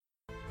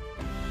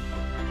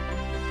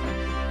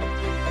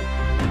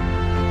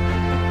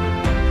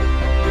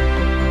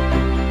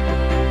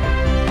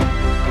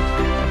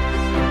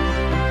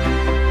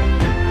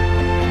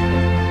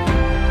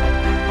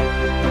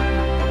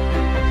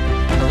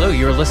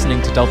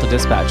listening to Delta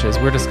Dispatches.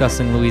 We're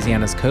discussing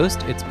Louisiana's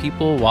coast, its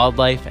people,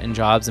 wildlife, and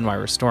jobs, and why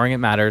restoring it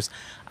matters.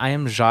 I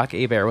am Jacques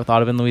Hebert with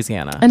Audubon,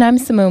 Louisiana. And I'm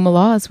Simone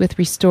Malaz with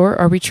Restore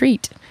or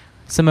Retreat.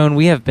 Simone,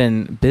 we have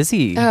been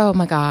busy. Oh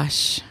my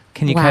gosh.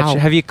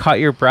 Have you caught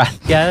your breath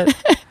yet?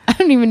 I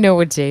don't even know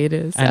what day it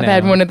is. I've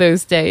had one of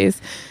those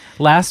days.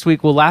 Last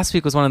week was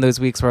one of those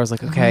weeks where I was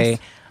like, okay,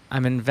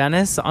 I'm in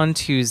Venice on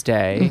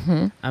Tuesday.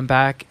 Mm-hmm. I'm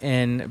back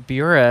in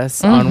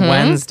Buras on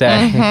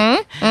Wednesday.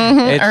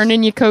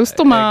 Earning your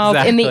coastal miles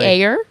in the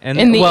air. And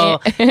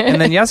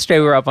then yesterday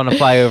we were up on a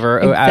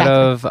flyover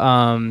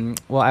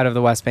out of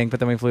the West Bank, but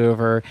then we flew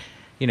over,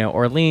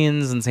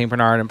 Orleans and St.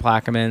 Bernard and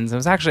Plaquemines. It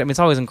was actually, it's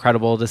always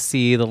incredible to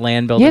see the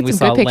land building. You had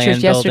some good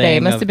pictures yesterday.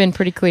 It must have been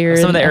pretty clear.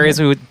 Some of the areas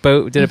we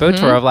did a boat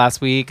tour of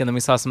last week, and then we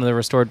saw some of the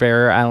restored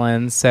barrier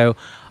islands. So,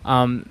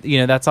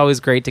 that's always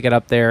great to get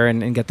up there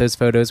and get those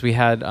photos. We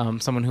had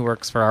someone who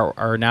works for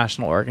our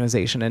national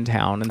organization in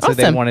town, and so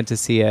they wanted to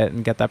see it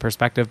and get that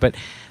perspective. But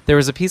there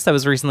was a piece that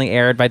was recently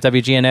aired by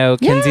WGNO,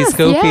 Kinsey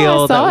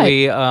Schofield, that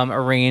we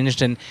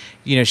arranged, and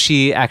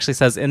she actually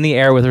says "In the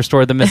Air with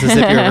Restored the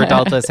Mississippi River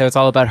Delta." So it's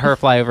all about her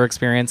flyover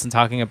experience and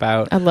talking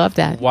about I love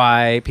that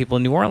why people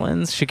in New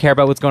Orleans should care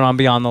about what's going on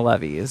beyond the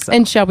levees.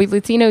 And Shelby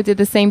Latino did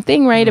the same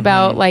thing, right?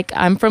 About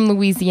I'm from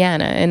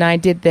Louisiana and I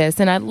did this,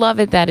 and I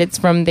love it that it's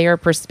from their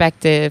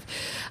perspective,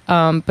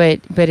 but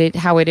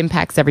how it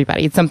impacts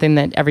everybody. It's something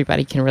that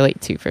everybody can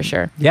relate to for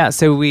sure. Yeah.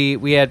 So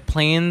we had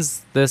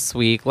planes this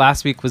week.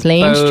 Last week was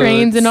planes, boats.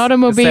 Trains, and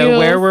automobiles. So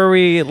where were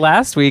we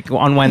last week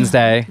on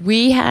Wednesday?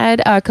 We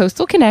had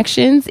Coastal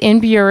Connections in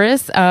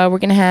Buras. We're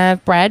going to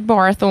have Brad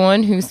Barth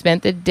on, who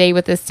spent the day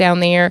with us down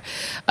there.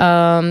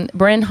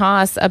 Bren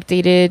Haas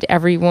updated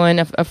everyone,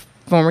 a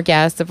former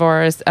guest of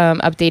ours,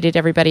 updated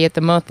everybody at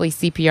the monthly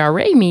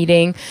CPRA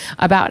meeting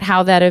about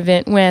how that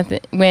event went.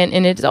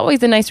 And it's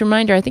always a nice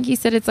reminder. I think he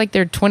said it's like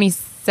their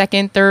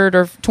 22nd, 3rd,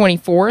 or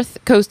 24th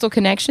Coastal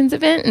Connections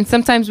event. And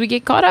sometimes we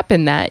get caught up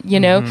in that,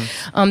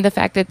 the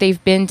fact that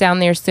they've been down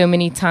there so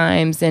many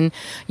times. And,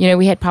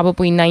 we had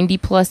probably 90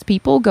 plus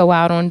people go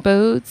out on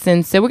boats.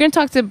 And so we're going to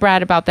talk to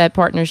Brad about that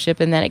partnership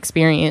and that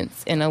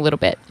experience in a little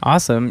bit.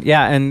 Awesome.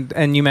 Yeah.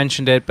 And you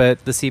mentioned it,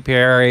 but the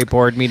CPRA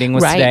board meeting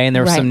was today, and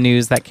there was some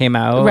news that came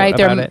out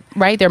about it.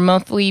 Right. Their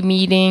monthly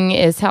meeting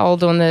is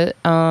held on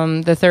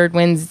the third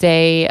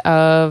Wednesday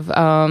of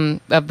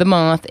the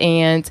month.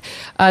 And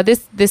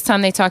this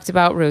time they talked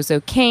about Rose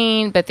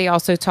O'Kane, but they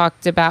also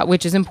talked about,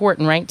 which is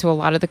important, right, to a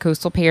lot of the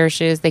coastal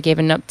parishes. They gave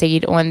an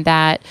update on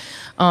that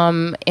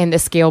and the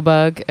scale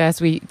bug, as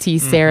we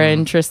tease Sarah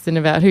and Tristan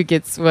about who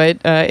gets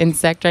what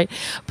insect, right?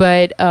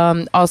 But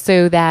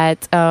also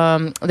that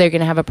they're going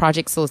to have a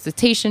project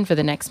solicitation for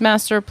the next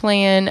master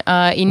plan.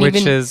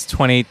 Which is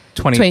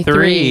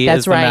 2023 that's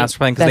is the right. master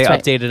plan, because they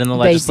updated in the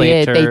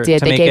legislature they did.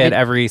 to make it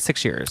every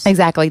 6 years.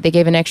 Exactly. They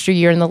gave an extra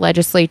year in the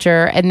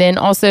legislature. And then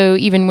also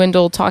even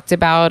Wendell talked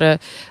about a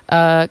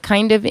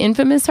kind of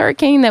infamous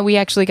hurricane that we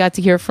actually got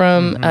to hear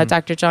from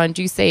Dr. John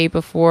Ducey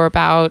before,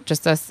 about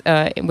just us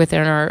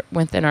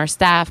within our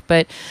staff,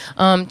 but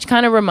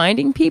kind of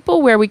reminding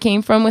people where we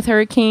came from with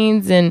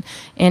hurricanes and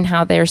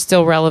how they're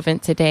still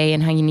relevant today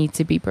and how you need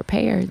to be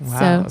prepared.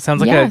 Wow. So,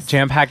 sounds like a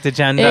jam-packed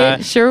agenda.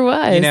 It sure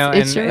was.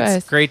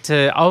 It's great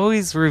to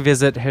always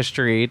revisit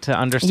history to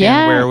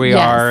understand where we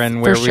are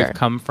and where we've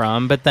come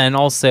from. But then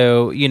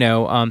also,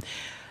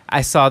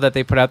 I saw that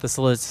they put out the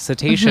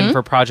solicitation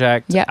for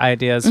project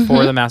ideas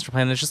for the master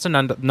plan. It's just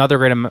another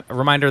great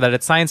reminder that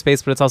it's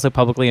science-based, but it's also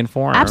publicly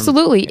informed.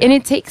 Absolutely. Yeah. And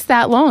it takes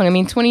that long.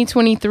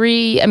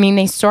 2023,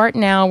 they start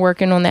now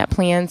working on that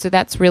plan. So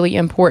that's really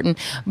important.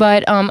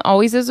 But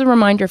always as a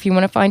reminder, if you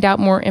want to find out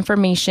more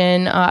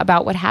information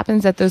about what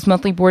happens at those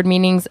monthly board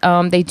meetings,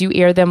 they do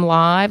air them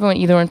live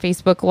either on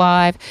Facebook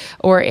Live,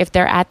 or if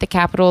they're at the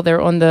Capitol,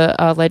 they're on the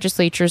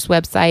legislature's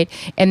website.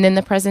 And then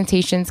the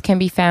presentations can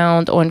be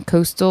found on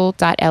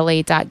coastal.la.gov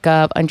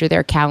under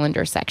their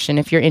calendar section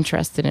if you're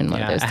interested in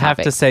one of those topics. I have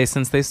to say,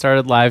 since they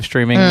started live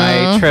streaming,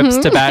 my trips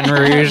to Baton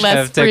Rouge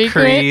have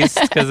decreased,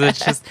 because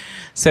it's just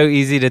so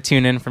easy to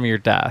tune in from your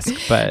desk.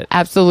 But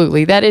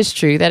absolutely, that is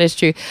true.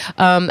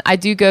 I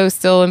do go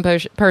still in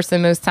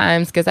person most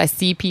times because I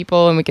see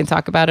people and we can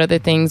talk about other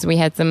things. We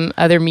had some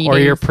other meetings. Or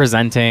you're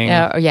presenting.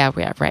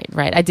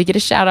 Right. I did get a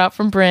shout out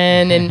from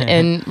Bren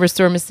and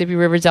Restore Mississippi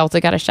River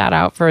Delta got a shout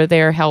out for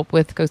their help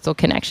with Coastal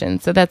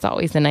Connections. So that's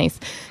always a nice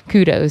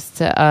kudos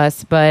to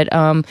us, but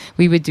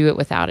we would do it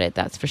without it,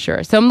 that's for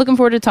sure. So I'm looking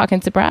forward to talking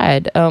to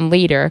Brad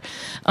later.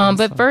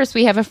 But first,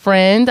 we have a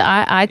friend.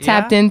 I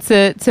tapped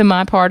into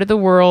my part of the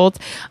world.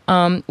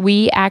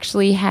 We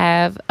actually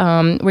have,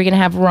 we're going to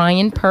have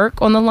Ryan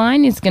Perk on the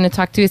line. He's going to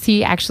talk to us.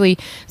 He actually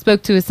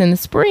spoke to us in the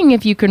spring,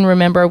 if you can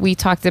remember. We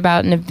talked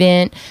about an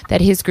event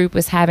that his group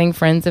was having,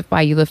 Friends of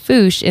Bayou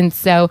Lafourche. And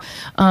so,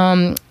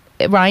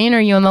 Ryan,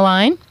 are you on the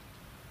line?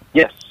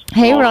 Yes.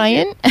 Hey,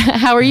 Ryan.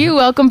 How are you?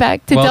 Welcome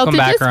back to Delta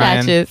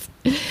Dispatches.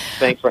 Ryan.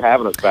 Thanks for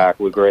having us back.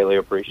 We greatly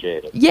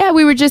appreciate it. Yeah,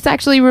 we were just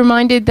actually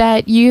reminded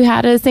that you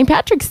had a St.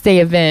 Patrick's Day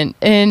event.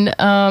 And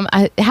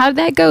how did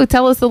that go?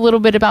 Tell us a little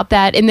bit about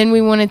that. And then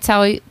we want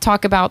to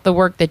talk about the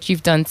work that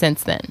you've done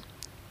since then.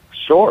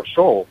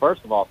 Sure. Well,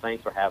 first of all,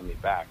 thanks for having me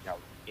back. I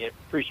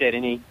appreciate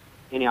any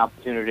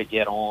opportunity to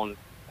get online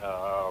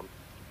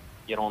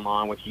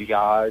with you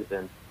guys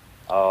and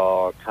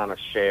kind of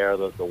share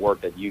the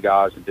work that you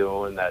guys are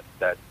doing that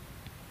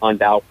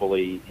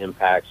undoubtedly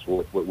impacts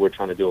what we're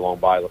trying to do along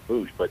Bayou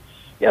Lafourche. But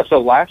yeah, so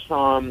last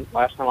time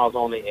I was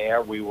on the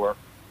air, we were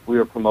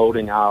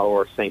promoting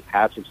our St.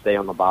 Patrick's Day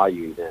on the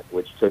Bayou event,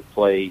 which took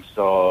place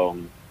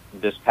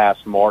this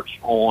past March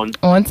on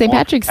St.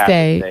 Patrick's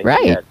Day.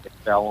 Right? Yeah, it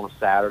fell on a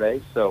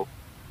Saturday. So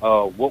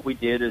what we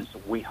did is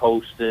we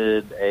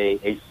hosted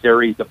a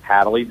series of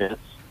paddle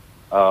events,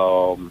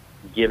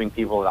 giving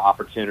people the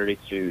opportunity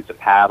to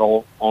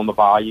paddle on the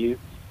bayou.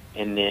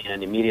 And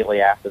then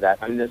immediately after that,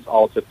 this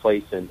all took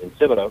place in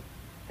Thibodaux,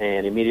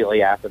 and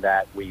immediately after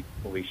that, we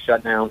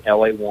shut down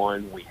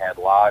LA1. We had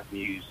live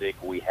music,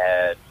 we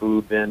had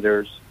food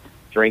vendors,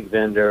 drink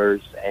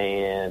vendors,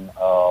 and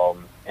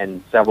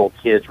several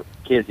kids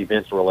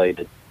events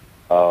related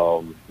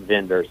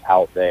vendors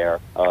out there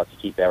to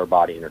keep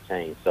everybody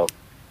entertained. So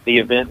the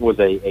event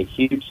was a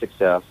huge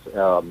success,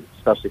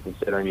 especially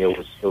considering it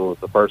was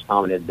the first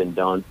time it had been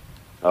done.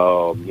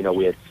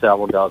 We had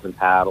several dozen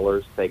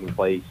paddlers taking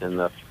place in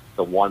the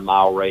 1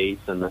 mile race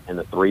and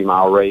the 3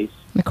 mile race.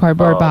 The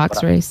cardboard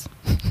box race.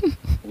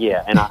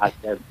 Yeah, and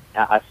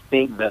I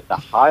think that the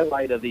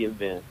highlight of the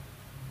event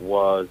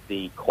was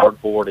the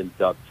cardboard and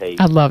duct tape.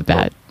 I love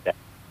that.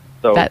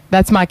 So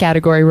that's my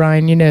category,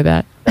 Ryan. You know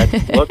that.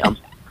 Look,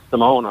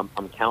 Simone,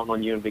 I'm counting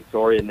on you and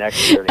Victoria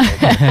next year to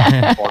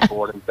get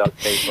cardboard and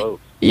duct tape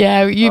boats.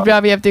 Yeah, you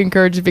probably have to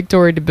encourage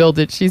Victoria to build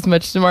it. She's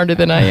much smarter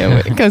than I am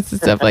when it comes to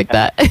stuff like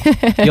that.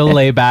 You'll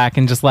lay back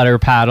and just let her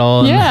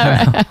paddle and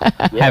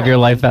have your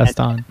life vest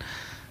on.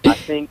 I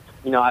think,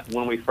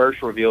 when we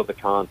first revealed the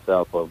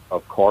concept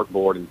of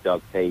cardboard and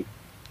duct tape,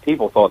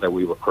 people thought that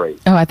we were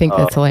crazy. Oh, I think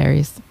that's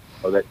hilarious.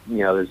 So that,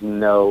 there's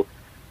no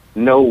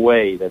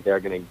way that they're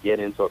going to get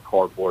into a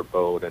cardboard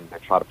boat and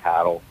try to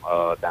paddle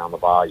down the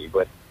bayou.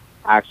 But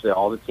actually,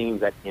 all the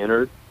teams that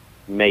entered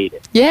made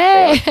it.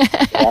 Yay!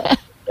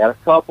 Had a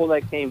couple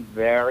that came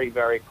very,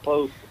 very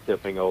close to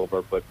tipping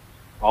over, but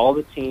all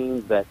the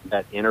teams that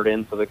entered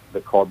into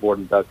the cardboard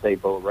and duct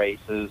tape boat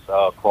races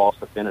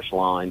crossed the finish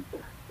line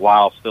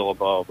while still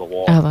above the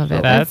water. I love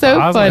it. That's so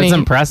awesome. funny. It's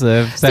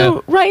impressive.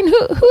 So Ryan,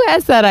 who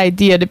has that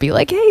idea to be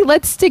like, hey,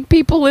 let's stick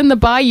people in the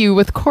bayou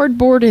with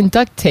cardboard and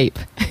duct tape?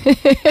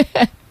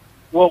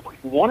 Well,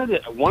 one of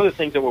the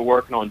things that we're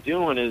working on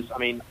doing is,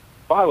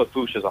 Bayou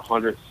Lafourche is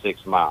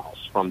 106 miles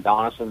from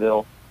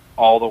Donaldsonville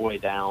all the way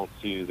down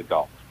to the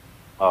Gulf.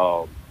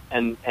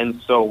 And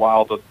so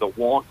while the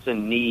wants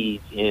and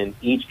needs in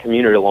each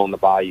community along the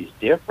bayou is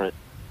different,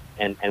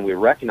 and we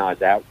recognize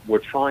that, we're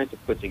trying to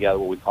put together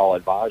what we call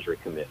advisory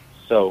committees.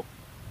 So,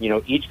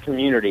 each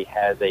community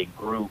has a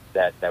group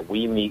that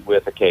we meet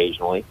with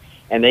occasionally,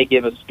 and they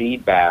give us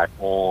feedback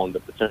on the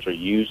potential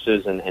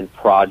uses and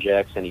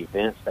projects and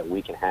events that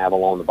we can have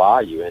along the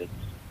bayou.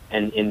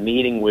 And in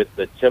meeting with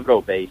the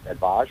Thibodaux-based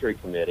advisory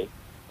committee,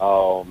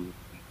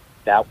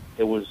 that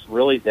it was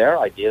really their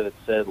idea that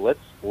said,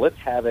 let's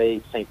have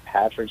a St.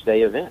 Patrick's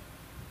Day event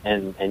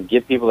and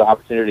give people the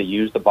opportunity to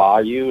use the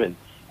bayou,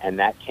 and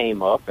that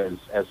came up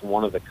as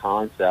one of the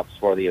concepts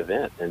for the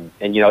event. And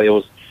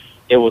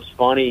it was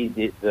funny,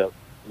 the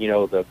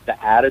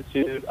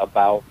attitude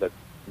about the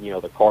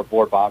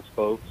cardboard box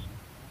boats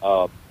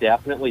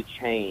definitely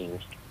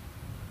changed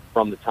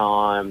from the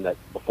time that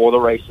before the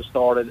races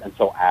started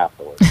until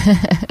afterwards.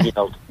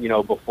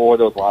 Before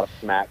there was a lot of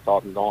smack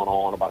talking going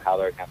on about how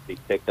they're going to have to be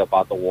picked up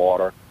out the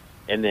water.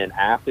 And then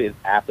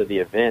after the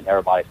event,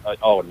 everybody's like,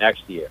 oh,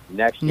 next year,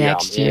 next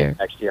year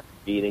I'm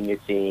beating your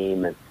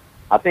team. And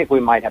I think we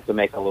might have to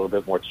make it a little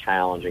bit more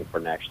challenging for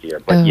next year.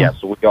 But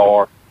yes, we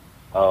are.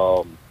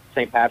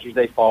 St. Patrick's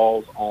Day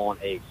falls on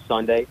a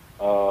Sunday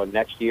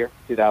next year,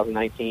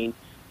 2019.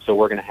 So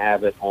we're going to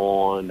have it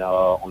on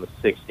the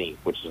 16th,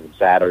 which is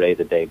Saturday,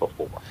 the day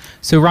before.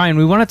 So, Ryan,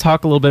 we want to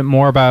talk a little bit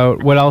more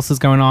about what else is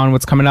going on,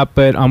 what's coming up,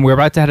 but we're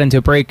about to head into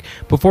a break.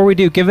 Before we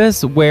do, give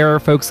us where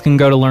folks can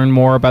go to learn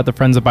more about the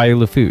Friends of Bayou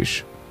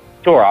Lafourche.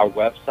 Sure. Our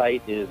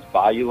website is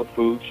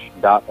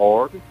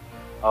bayoulafourche.org.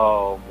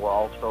 We're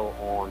also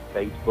on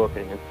Facebook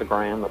and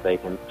Instagram that they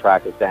can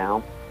track us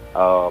down.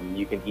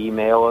 You can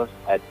email us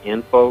at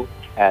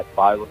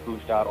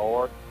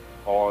info@bayoulafourche.org.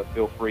 or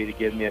feel free to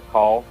give me a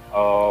call,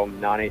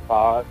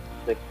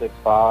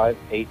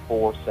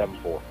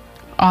 985-665-8474.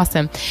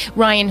 Awesome.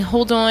 Ryan,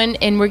 hold on,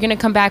 and we're going to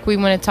come back. We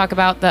want to talk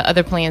about the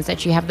other plans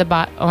that you have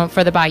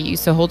for the Bayou.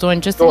 So hold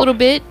on just a little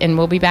bit, and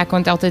we'll be back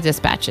on Delta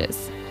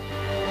Dispatches.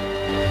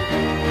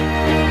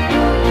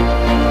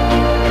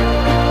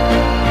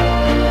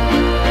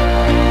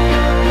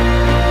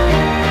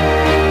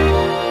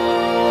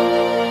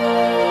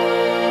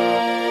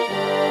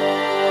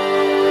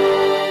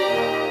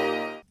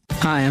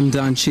 Hi, I'm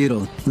Don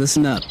Cheadle.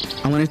 Listen up.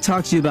 I want to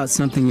talk to you about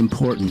something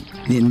important,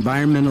 the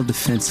Environmental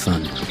Defense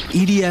Fund.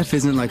 EDF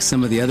isn't like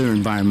some of the other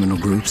environmental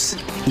groups.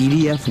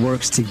 EDF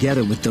works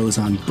together with those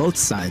on both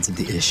sides of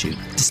the issue.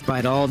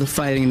 Despite all the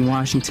fighting in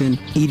Washington,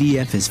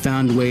 EDF has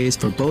found ways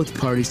for both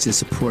parties to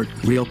support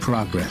real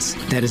progress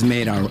that has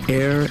made our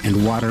air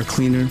and water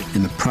cleaner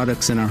and the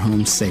products in our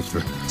homes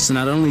safer. So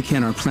not only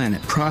can our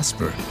planet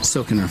prosper,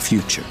 so can our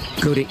future.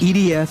 Go to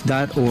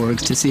edf.org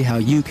to see how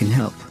you can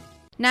help.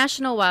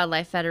 National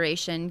Wildlife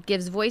Federation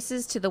gives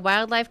voices to the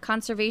wildlife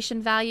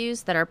conservation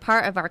values that are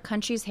part of our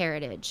country's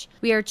heritage.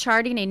 We are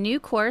charting a new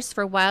course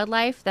for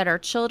wildlife that our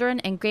children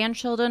and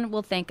grandchildren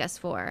will thank us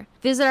for.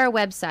 Visit our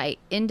website,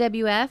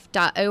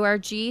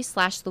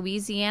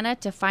 nwf.org/Louisiana,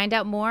 to find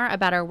out more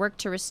about our work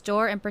to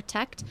restore and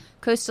protect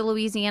coastal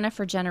Louisiana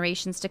for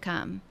generations to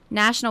come.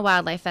 National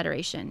Wildlife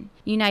Federation,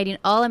 uniting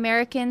all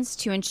Americans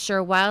to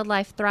ensure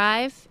wildlife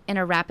thrive in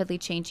a rapidly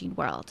changing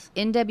world.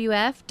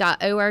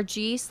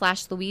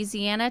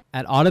 nwf.org/Louisiana.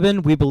 At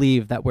Audubon, we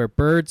believe that where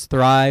birds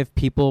thrive,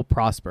 people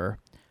prosper.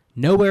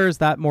 Nowhere is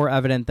that more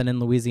evident than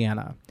in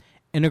Louisiana.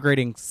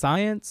 Integrating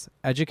science,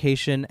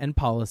 education, and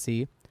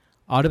policy,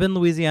 Audubon,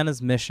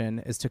 Louisiana's mission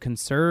is to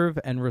conserve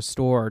and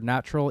restore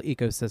natural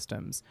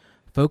ecosystems,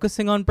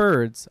 focusing on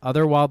birds,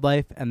 other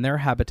wildlife, and their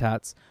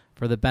habitats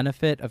for the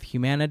benefit of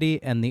humanity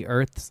and the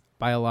Earth's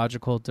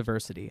biological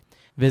diversity.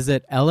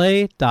 Visit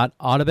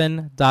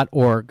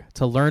la.audubon.org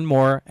to learn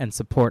more and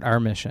support our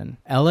mission.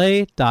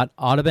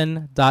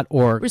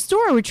 la.audubon.org.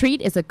 Restore a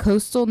Retreat is a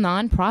coastal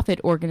nonprofit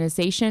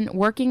organization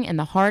working in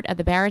the heart of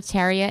the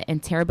Barataria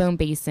and Terrebonne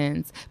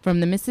basins,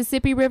 from the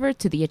Mississippi River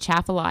to the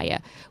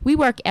Atchafalaya. We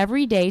work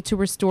every day to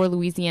restore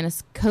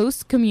Louisiana's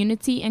coast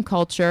community and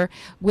culture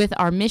with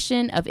our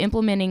mission of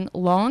implementing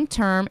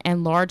long-term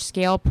and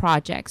large-scale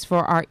projects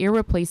for our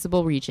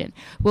irreplaceable region.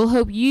 We'll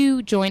hope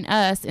you join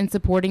us in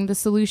supporting the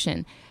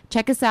solution.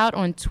 Check us out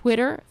on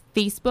Twitter,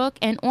 Facebook,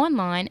 and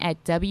online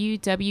at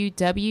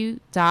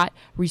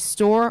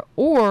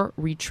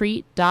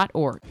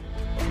www.restoreorretreat.org.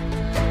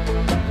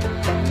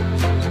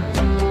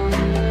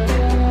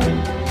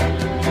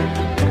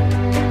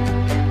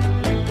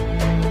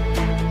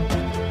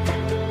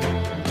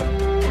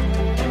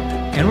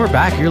 And we're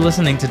back. You're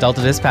listening to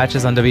Delta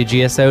Dispatches on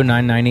WGSO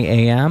 990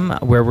 AM,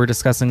 where we're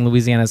discussing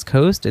Louisiana's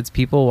coast, its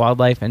people,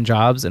 wildlife, and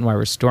jobs, and why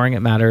restoring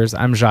it matters.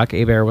 I'm Jacques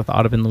Hebert with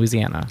Audubon,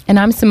 Louisiana. And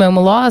I'm Simone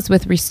Laws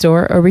with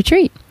Restore or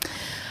Retreat.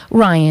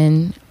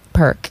 Ryan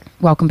Perk,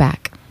 welcome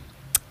back.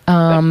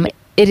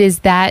 It is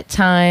that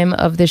time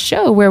of the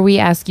show where we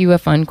ask you a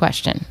fun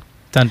question.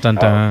 Dun, dun,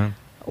 dun.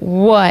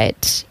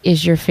 What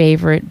is your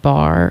favorite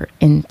bar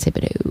in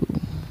Thibodaux?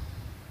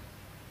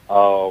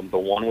 The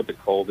one with the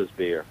coldest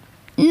beer.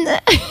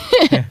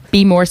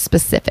 Be more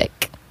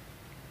specific.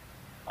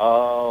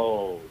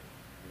 Oh,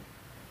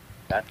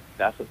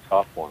 that's a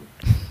tough one.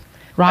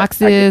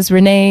 Rox's,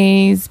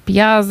 Renee's,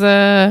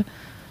 Piazza,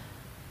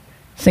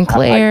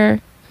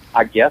 Sinclair.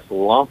 I guess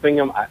lumping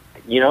them.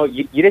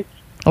 You didn't.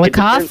 La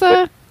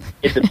Casa.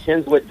 It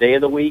depends what day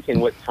of the week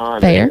and what time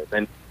Fair. it is,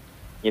 and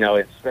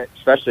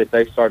especially if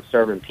they start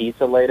serving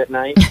pizza late at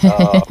night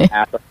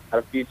after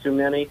a few too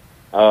many.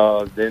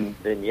 Then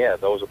yeah,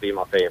 those will be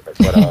my favorites.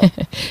 But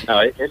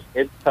no,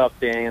 it's tough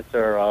to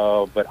answer.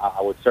 But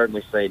I would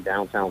certainly say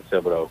downtown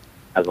Thibodaux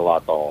has a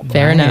lot to offer.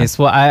 Fair enough.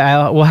 Well,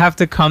 I will have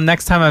to come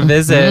next time I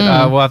visit.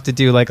 We'll have to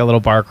do like a little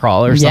bar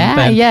crawl or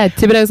something. Yeah.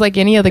 Thibodaux's like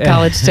any other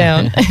college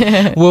town.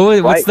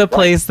 What's the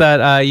place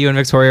that you and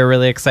Victoria are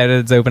really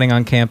excited is opening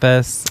on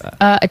campus?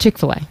 A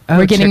Chick-fil-A. Oh,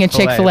 We're getting Chick-fil-A, a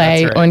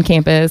Chick-fil-A that's right. on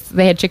campus.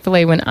 They had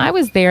Chick-fil-A when I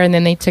was there, and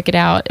then they took it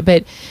out.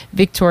 But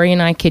Victoria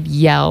and I could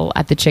yell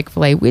at the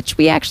Chick-fil-A, which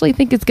we actually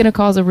think is going to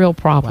cause a real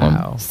problem.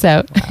 Wow.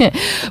 So,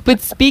 but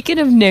speaking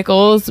of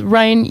Nichols,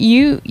 Ryan,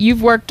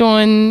 you've worked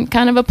on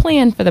kind of a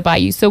plan for the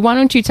Bayou. So why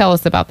don't you tell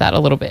us about that a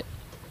little bit?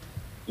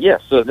 Yeah,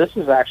 so this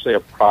is actually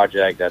a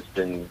project that's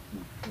been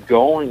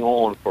going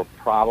on for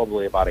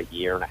probably about a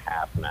year and a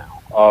half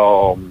now.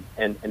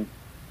 And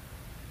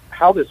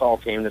how this all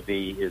came to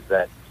be is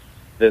that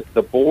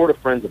the Board of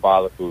Friends of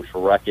Bayou Lafourche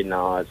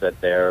recognized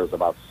that there's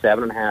about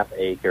 7.5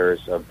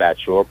 acres of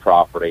bachelor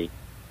property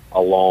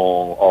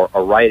along or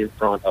right in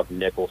front of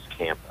Nichols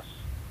campus.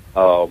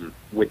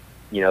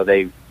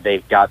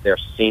 They've got their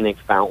scenic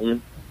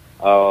fountain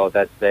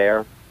that's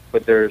there,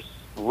 but there's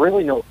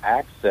really no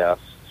access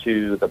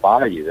to the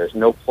bayou. There's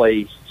no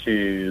place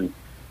to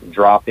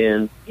drop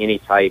in any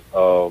type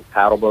of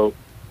paddle boat.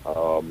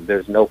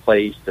 There's no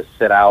place to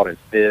sit out and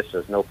fish.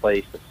 There's no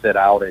place to sit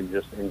out and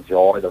just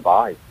enjoy the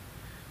bayou.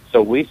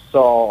 So we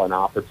saw an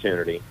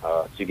opportunity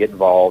to get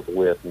involved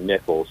with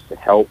Nichols to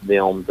help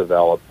them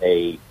develop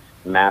a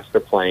master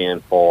plan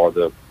for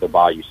the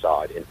bayou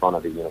side in front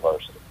of the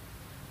university.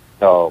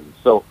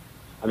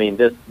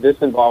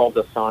 This involved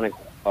a signing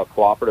a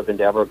cooperative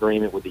endeavor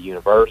agreement with the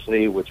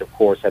university, which of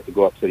course had to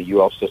go up to the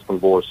UL System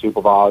Board of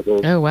Supervisors.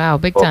 Oh, wow,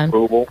 big for time.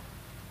 approval,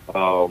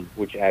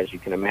 which, as you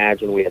can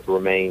imagine, we had to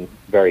remain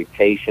very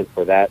patient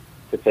for that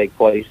to take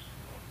place.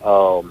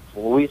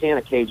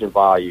 Louisiana Cajun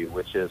Bayou,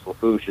 which is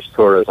Lafourche's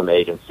tourism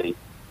agency,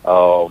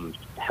 helped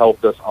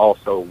helped us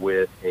also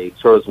with a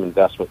tourism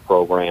investment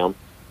program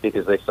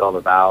because they saw the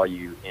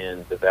value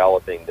in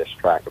developing this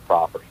tract of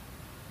property.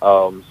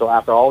 So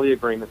after all the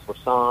agreements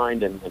were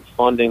signed and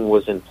funding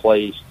was in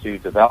place to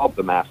develop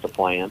the master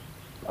plan,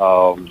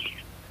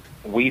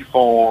 we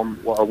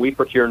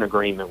procured an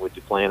agreement with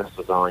Duplantis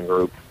Design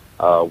Group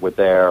with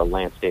their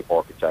landscape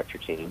architecture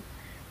team,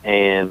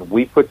 and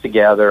we put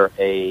together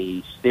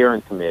a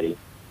steering committee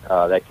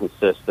that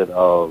consisted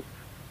of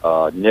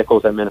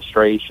Nichols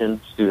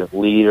administration, student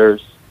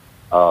leaders,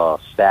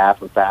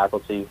 staff and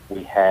faculty.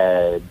 We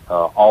had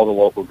all the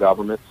local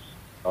governments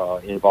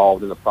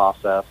involved in the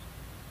process,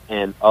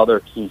 and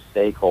other key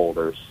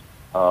stakeholders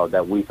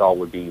that we thought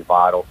would be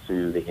vital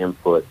to the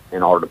input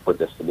in order to put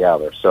this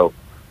together. So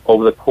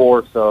over the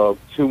course of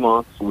 2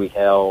 months, we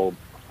held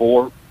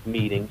 4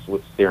 meetings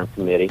with the steering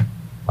committee,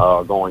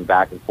 going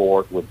back and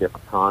forth with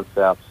different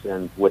concepts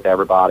and with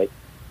everybody.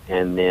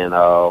 And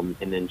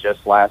then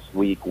just last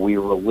week, we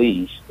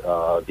released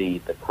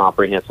the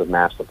comprehensive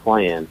master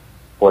plan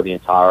for the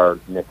entire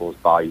Nichols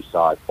Bayou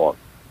Side Park.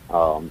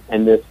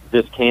 And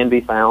this can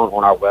be found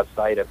on our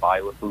website at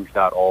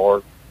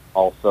bayouLafourche.org.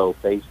 Also,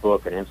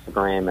 Facebook and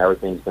Instagram,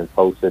 everything's been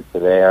posted to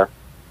there.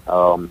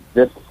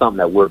 This is something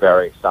that we're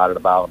very excited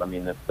about. I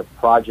mean, the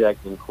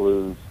project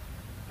includes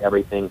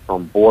everything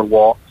from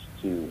boardwalks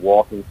to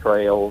walking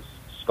trails,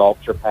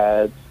 sculpture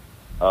pads,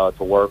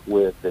 to work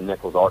with the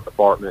Nichols Art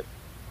Department,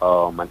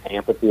 an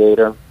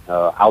amphitheater,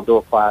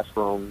 outdoor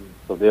classroom,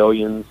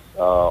 pavilions,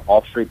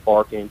 off-street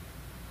parking,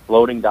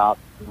 floating dock,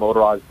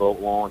 motorized boat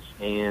launch,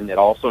 and it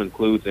also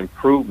includes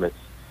improvements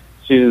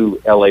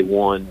to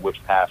LA1,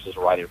 which passes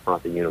right in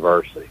front of the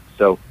university.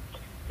 So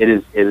it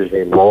is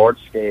a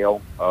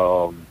large-scale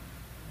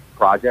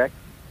project,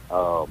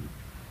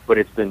 but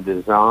it's been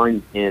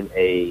designed in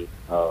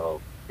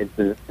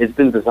it's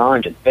been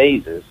designed in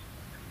phases.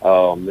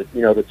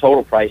 The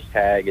total price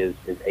tag is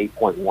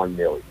 $8.1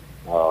 million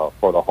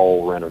for the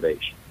whole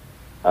renovation.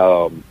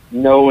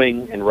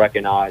 Knowing and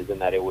recognizing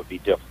that it would be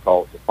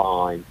difficult to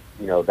find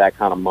that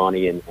kind of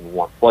money in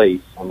one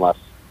place unless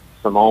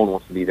Simone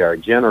wants to be very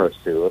generous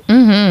to us.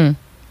 Mm-hmm.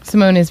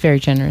 Simone is very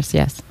generous,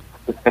 yes.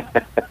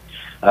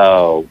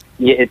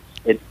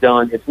 It's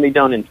done. It's going to be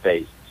done in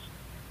phases.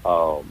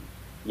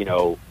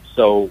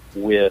 So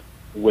with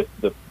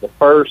the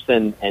first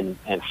and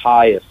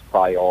highest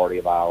priority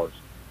of ours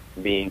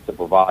being to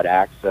provide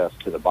access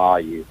to the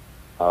bayou,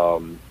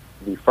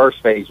 the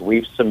first phase,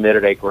 we've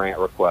submitted a grant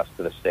request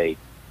to the state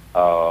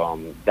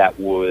that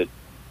would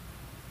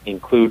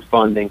include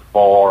funding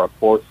for a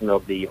portion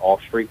of the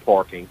off-street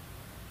parking,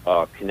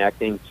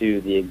 connecting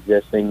to the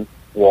existing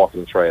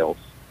walking trails,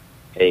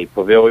 a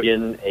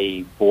pavilion,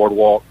 a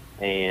boardwalk,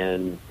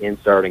 and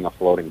inserting a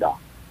floating dock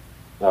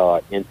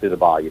into the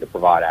bayou to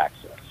provide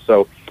access.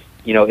 So,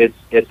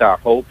 it's our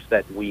hopes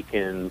that we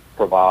can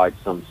provide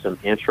some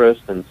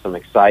interest and some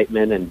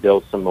excitement and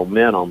build some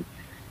momentum,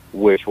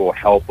 which will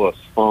help us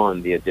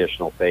fund the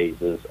additional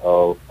phases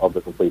of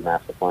the complete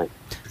master plan.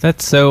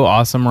 That's so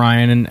awesome,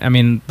 Ryan. And I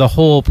mean, the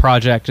whole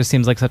project just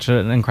seems like such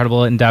an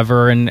incredible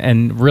endeavor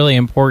and really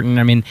important.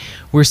 I mean,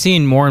 we're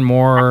seeing more and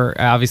more,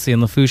 obviously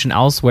in Lafourche and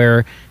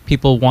elsewhere,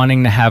 people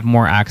wanting to have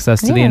more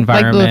access to the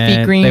environment. Like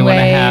Lafitte Greenway, they want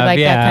to have,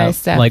 that kind of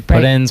stuff. Like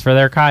put-ins for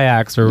their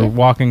kayaks or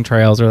walking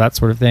trails or that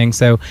sort of thing.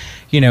 So,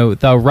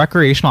 the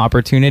recreational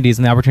opportunities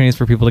and the opportunities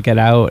for people to get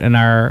out in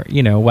our,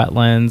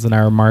 wetlands and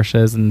our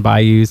marshes and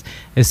bayous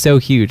is so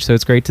huge. So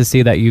it's great to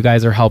see that you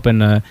guys are helping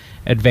to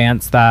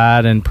advance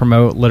that and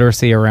promote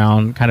literacy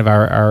around kind of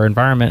our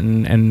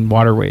environment and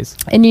waterways.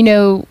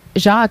 And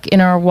Jacques,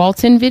 in our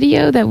Walton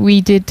video that we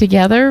did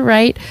together,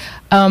 right?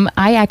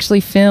 I actually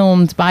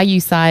filmed Bayou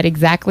Side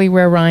exactly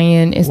where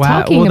Ryan is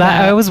talking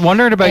about. I was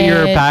wondering about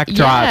your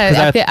backdrop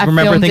because I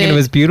remember thinking it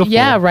was beautiful.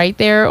 Yeah, right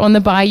there on the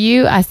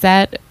bayou. I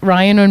sat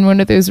Ryan on one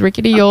of those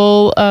rickety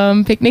old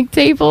picnic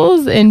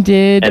tables and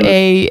did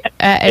it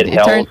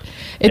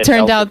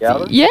turned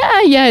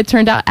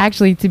out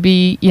actually to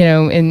be,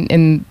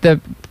 in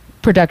the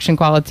production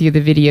quality of the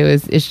video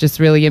is just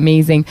really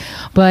amazing.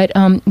 But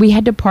we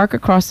had to park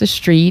across the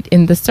street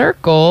in the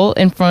circle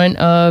in front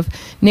of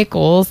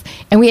Nichols,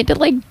 and we had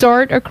to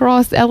dart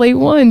across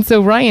LA1.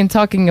 So Ryan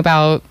talking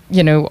about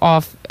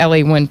off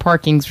LA1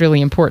 parking is really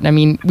important. I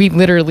mean, we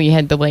literally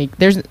had to I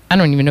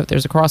don't even know if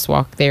there's a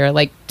crosswalk there,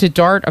 to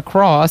dart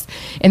across,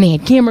 and they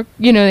had camera,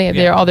 they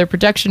had all their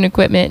production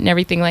equipment and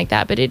everything like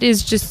that. But it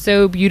is just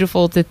so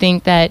beautiful to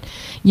think that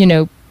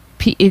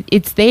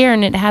it's there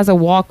and it has a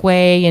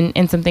walkway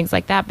and some things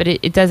like that, but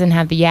it doesn't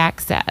have the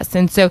access.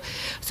 And so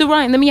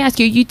Ryan, let me ask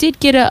you: you did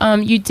get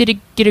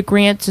a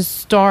grant to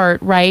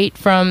start, right,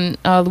 from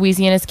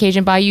Louisiana's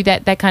Cajun Bayou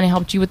that kind of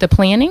helped you with the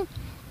planning.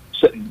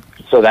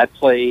 So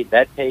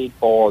that paid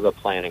for the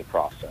planning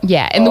process.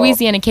 Yeah, and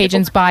Louisiana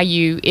Cajun's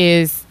Bayou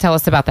is. Tell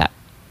us about that.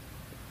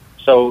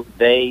 So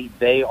they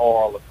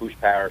are Lafourche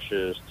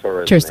Parish's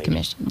Tourist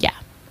Commission. Yeah.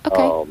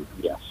 Okay.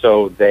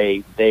 So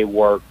they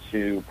work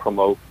to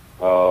promote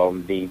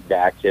the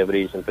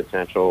activities and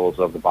potentials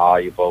of the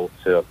bayou, both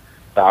to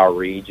our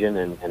region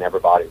and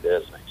everybody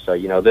visiting.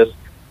 So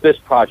this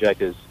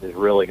project is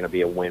really going to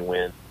be a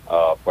win-win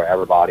for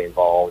everybody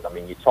involved. I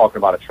mean, you're talking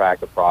about a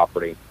tract of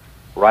property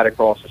right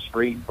across the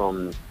street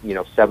from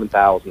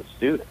 7,000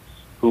 students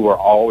who are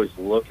always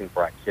looking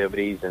for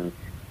activities and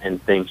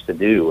things to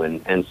do.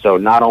 And so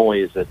not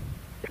only is it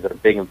a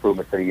big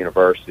improvement for the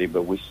university,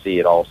 but we see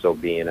it also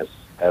being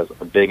as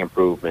a big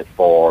improvement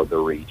for the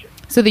region.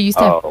 So they used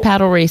to have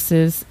paddle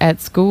races at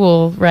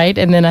school, right?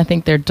 And then I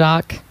think their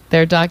dock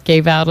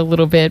gave out a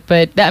little bit,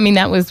 but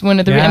that was one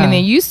of the. I mean, they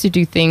used to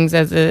do things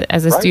as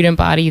a student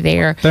body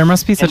there. There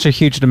must be such a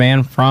huge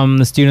demand from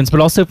the students, but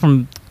also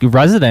from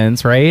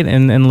residents, right?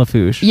 In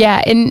Lafourche.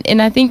 Yeah,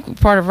 and I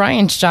think part of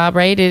Ryan's job,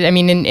 right?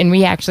 And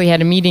we actually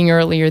had a meeting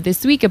earlier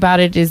this week about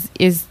it. Is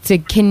to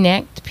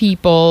connect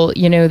people.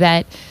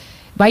 That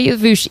Bayou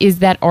Lafourche is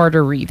that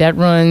artery that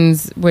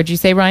runs, what'd you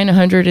say, Ryan,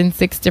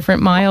 106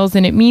 different miles,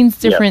 and it means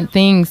different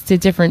things to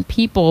different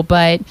people,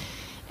 but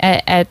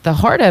at the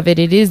heart of it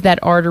is that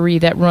artery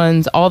that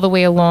runs all the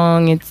way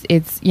along.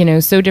 It's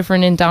so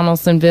different in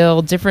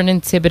Donaldsonville, different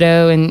in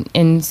Thibodaux,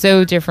 and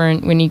so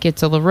different when you get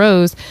to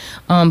Larose.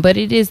 But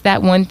it is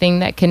that one thing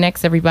that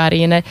connects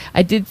everybody. And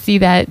I did see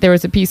that there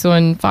was a piece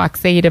on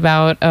Fox 8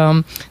 about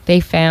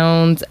they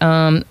found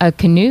a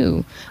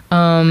canoe,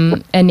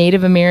 a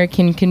Native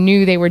American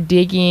canoe. They were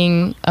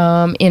digging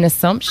in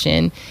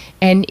Assumption,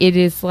 and it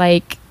is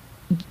like,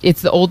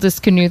 it's the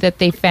oldest canoe that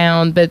they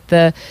found, but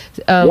the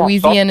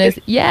Louisiana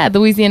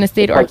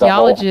State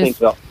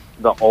archaeologists.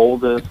 The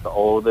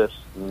oldest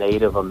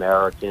Native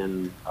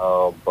American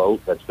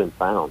boat that's been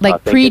found.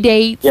 Like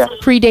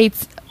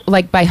predates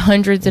like by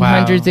hundreds and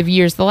hundreds of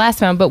years, the last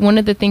found. But one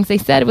of the things they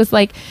said was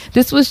like,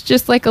 this was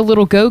just like a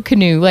little go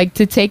canoe, like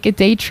to take a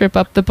day trip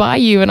up the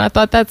bayou. And I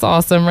thought that's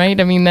awesome,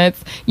 right? I mean,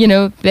 that's,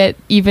 that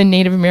even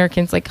Native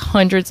Americans like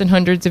hundreds and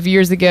hundreds of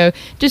years ago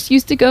just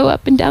used to go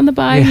up and down the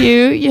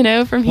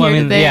bayou, from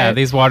here to there. Yeah,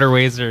 these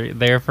waterways are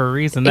there for a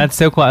reason. That's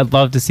so cool. I'd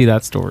love to see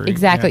that story.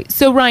 Exactly. Yeah.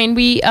 So Ryan,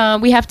 we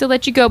have to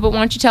let you go, but why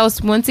don't you tell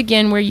us once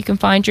again where you can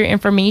find your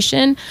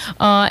information,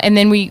 and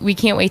then we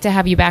can't wait to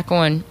have you back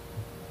on.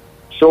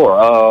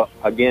 Sure.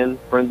 Again,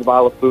 Friends of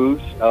Bayou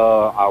Lafourche.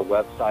 Our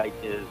website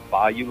is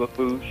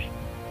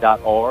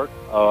bayouLafourche.org.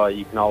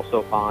 You can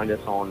also find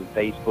us on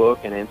Facebook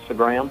and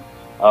Instagram.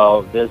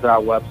 Visit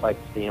our website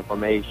to see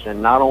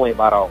information, not only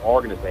about our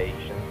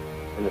organization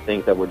and the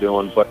things that we're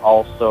doing, but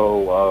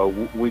also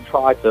we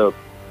try to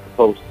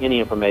post any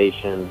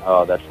information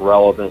that's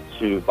relevant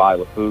to Bayou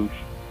Lafourche,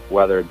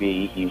 whether it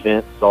be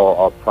events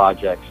or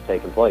projects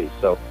taking place.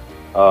 So,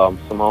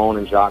 Simone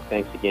and Jacques,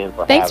 thanks again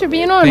for Thanks for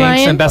being on, Ryan.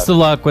 Ryan. And best of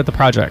luck with the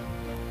project.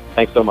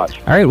 Thanks so much.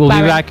 All right, we'll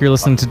be back. You're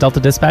listening to Delta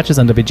Dispatches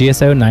on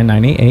WGSO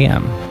 990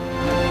 AM.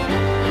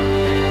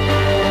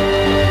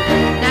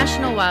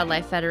 National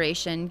Wildlife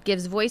Federation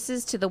gives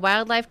voices to the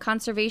wildlife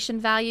conservation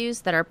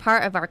values that are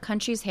part of our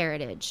country's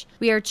heritage.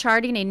 We are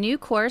charting a new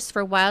course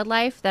for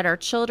wildlife that our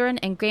children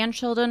and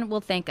grandchildren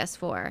will thank us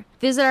for.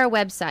 Visit our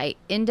website,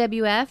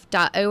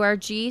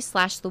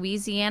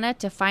 nwf.org/Louisiana,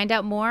 to find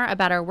out more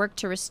about our work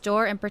to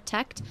restore and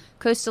protect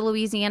coastal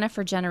Louisiana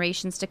for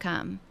generations to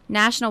come.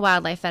 National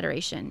Wildlife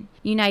Federation,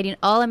 uniting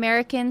all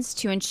Americans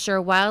to ensure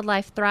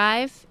wildlife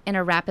thrive in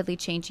a rapidly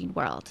changing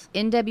world.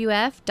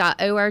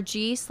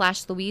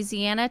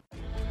 nwf.org/Louisiana.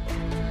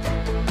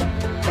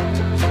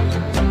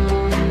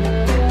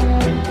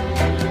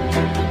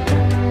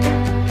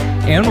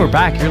 And we're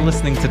back. You're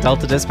listening to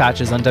Delta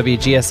Dispatches on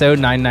WGSO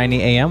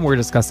 990 AM. We're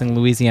discussing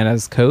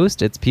Louisiana's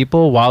coast, its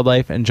people,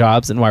 wildlife, and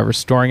jobs, and why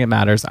restoring it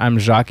matters. I'm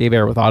Jacques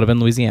Hebert with Audubon,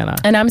 Louisiana.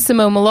 And I'm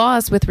Simone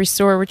Maloz with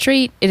Restore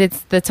Retreat. It's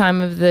the time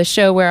of the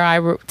show where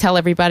I tell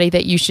everybody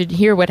that you should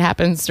hear what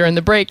happens during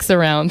the breaks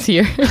around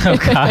here. Oh,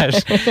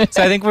 gosh.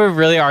 So I think we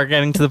really are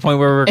getting to the point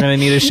where we're going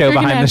to need a show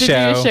behind the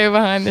show. Do a show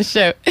behind the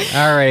show.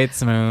 All right,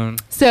 Simone.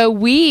 So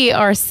we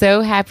are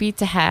so happy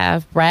to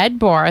have Brad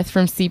Barth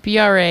from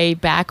CPRA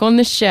back on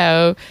the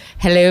show.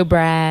 Hello,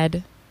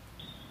 Brad.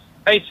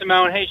 Hey,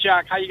 Simone. Hey,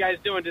 Jacques. How you guys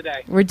doing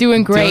today? We're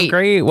doing great. Doing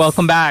great.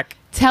 Welcome back.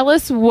 Tell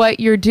us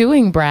what you're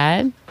doing,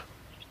 Brad.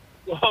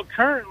 Well,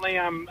 currently,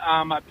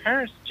 my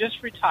parents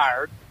just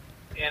retired,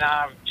 and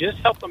I've just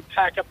helped them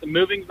pack up the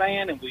moving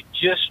van, and we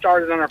just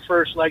started on our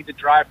first leg to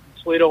drive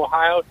from Toledo,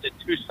 Ohio to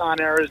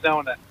Tucson,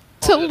 Arizona.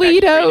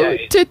 Toledo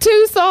to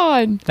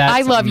Tucson. That's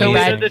I love you,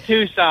 Brad. Toledo to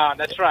Tucson.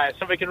 That's right.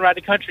 So we can write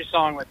a country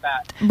song with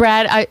that.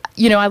 Brad, I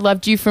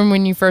loved you from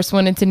when you first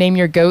wanted to name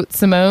your goat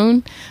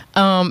Simone,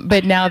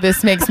 but now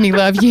this makes me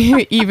love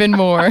you even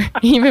more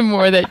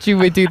that you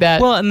would do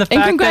that. Well, and the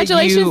fact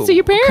congratulations to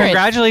your parents.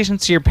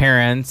 Congratulations to your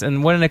parents,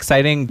 and what an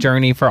exciting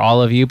journey for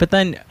all of you. But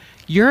then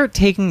you're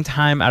taking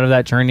time out of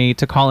that journey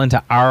to call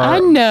into our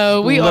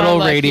little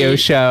radio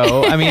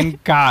show. I mean,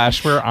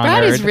 gosh, we're honored.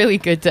 Brad is really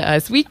good to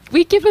us. We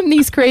give him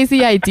these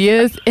crazy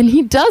ideas, and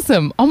he does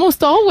them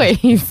almost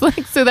always.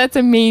 So that's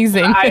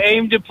amazing. I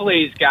aim to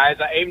please, guys.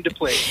 I aim to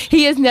please.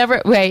 He has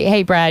never. Wait,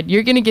 hey, Brad,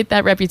 you're going to get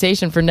that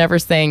reputation for never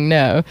saying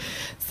no.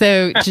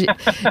 So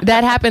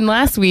that happened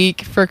last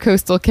week for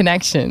Coastal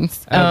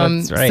Connections.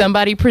 That's right.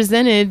 Somebody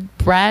presented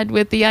Brad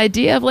with the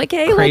idea of like,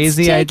 hey,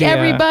 Crazy let's take idea.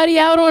 everybody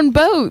out on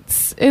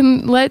boats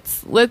and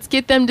let's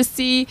get them to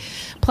see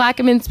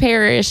Plaquemines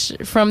Parish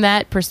from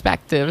that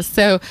perspective.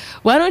 So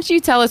why don't you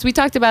tell us, we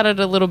talked about it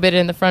a little bit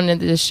in the front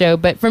end of the show,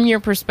 but from your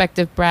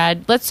perspective,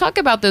 Brad, let's talk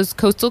about those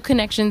Coastal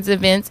Connections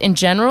events in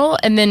general,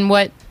 and then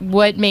what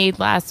made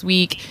last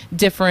week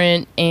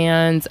different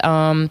and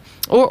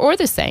or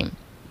the same.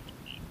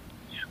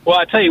 Well,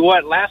 I tell you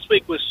what, last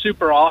week was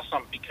super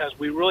awesome because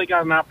we really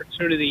got an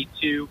opportunity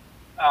to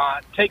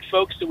take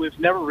folks that we've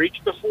never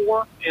reached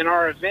before in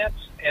our events,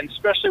 and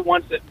especially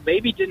ones that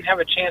maybe didn't have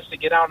a chance to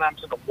get out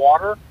onto the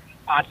water,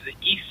 onto the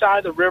east side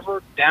of the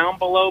river, down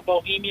below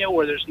Bohemia,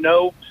 where there's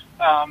no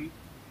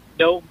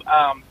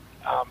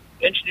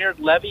engineered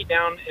levee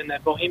down in the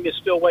Bohemia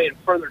Spillway and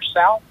further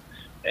south,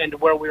 and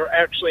where we were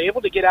actually able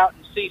to get out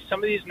and see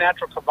some of these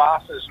natural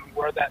crevasses and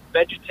where that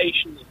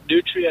vegetation, the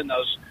nutria, and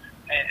those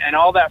and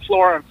all that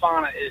flora and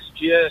fauna is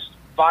just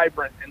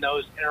vibrant in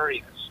those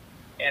areas.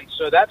 And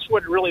so that's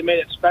what really made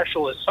it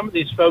special, is some of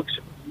these folks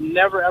have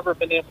never, ever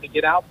been able to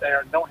get out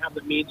there and don't have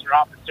the means or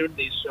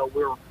opportunities. So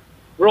we're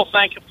real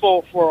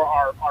thankful for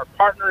our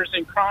partners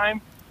in crime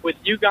with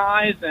you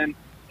guys and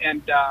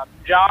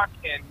Jock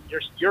and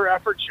your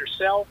efforts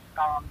yourself,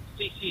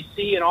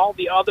 CCC and all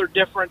the other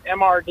different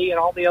MRD and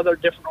all the other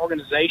different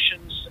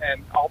organizations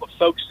and all the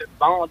folks that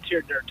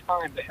volunteered their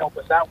time to help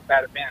us out with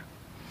that event.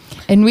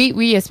 And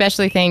we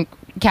especially thank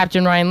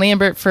Captain Ryan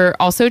Lambert for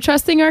also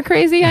trusting our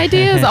crazy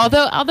ideas,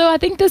 although I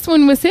think this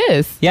one was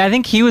his. Yeah, I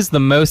think he was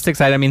the most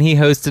excited. I mean, he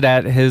hosted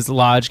at his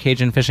lodge,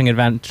 Cajun Fishing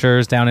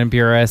Adventures, down in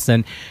Buras,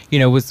 and,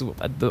 was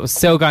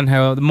so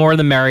gung-ho, the more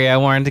the merrier. I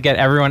wanted to get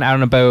everyone out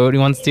on a boat. He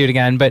wants to do it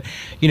again. But,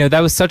 that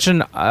was such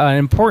an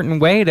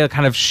important way to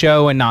kind of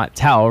show and not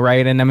tell,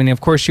 right? And, I mean,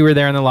 of course, you were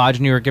there in the lodge,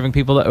 and you were giving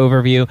people the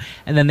overview,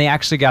 and then they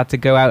actually got to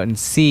go out and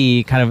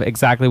see kind of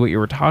exactly what you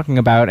were talking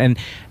about. And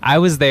I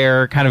was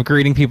there kind of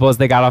greeting people as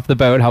they got off the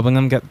boat, helping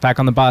them get back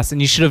on the bus, and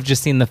you should have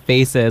just seen the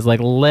faces, like,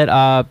 lit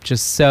up,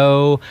 just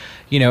so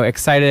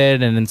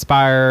excited and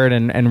inspired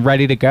and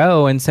ready to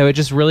go. And so it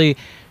just really,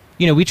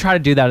 we try to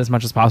do that as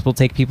much as possible,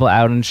 take people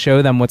out and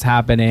show them what's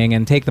happening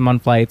and take them on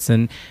flights,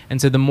 and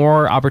so the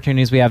more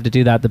opportunities we have to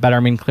do that, the better.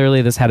 I mean,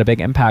 clearly this had a big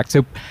impact.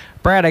 So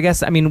Brad, I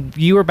guess,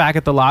 you were back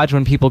at the lodge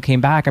when people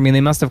came back. I mean,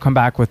 they must have come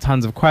back with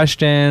tons of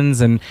questions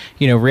and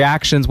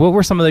reactions. What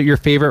were some of your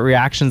favorite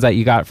reactions that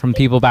you got from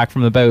people back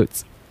from the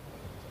boats?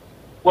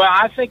 Well,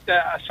 I think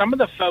that some of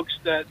the folks,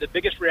 the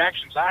biggest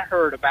reactions I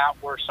heard about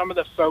were some of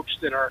the folks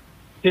that are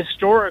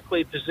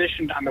historically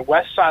positioned on the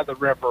west side of the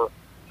river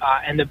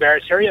and the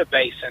Barataria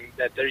Basin,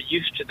 that they're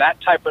used to that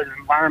type of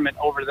environment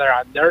over there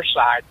on their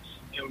side.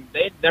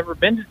 They'd never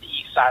been to the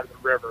east side of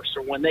the river.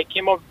 So when they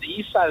came over to the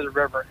east side of the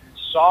river and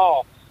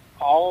saw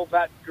all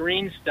that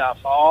green stuff,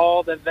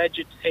 all the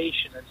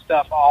vegetation and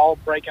stuff all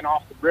breaking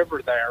off the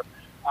river there,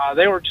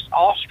 they were just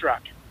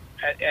awestruck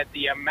at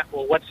the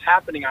what's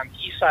happening on the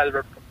east side of the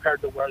river compared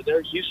to where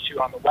they're used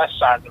to on the west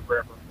side of the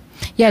river.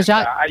 Yeah,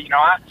 Jacques.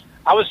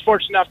 I was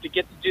fortunate enough to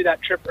get to do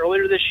that trip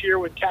earlier this year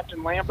with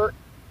Captain Lambert,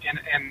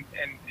 and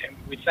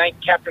we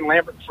thank Captain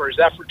Lambert for his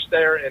efforts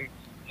there. And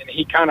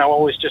he kind of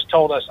always just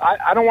told us,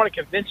 I don't want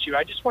to convince you,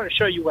 I just want to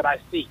show you what I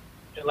see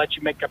and let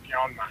you make up your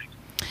own mind.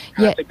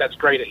 And I think that's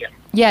great of him.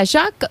 Yeah,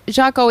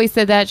 Jacques always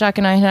said that. Jacques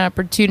and I had an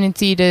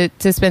opportunity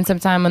to spend some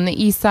time on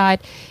the east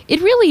side.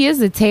 It really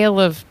is a tale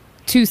of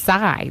two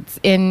sides,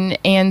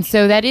 and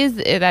so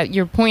that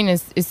your point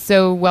is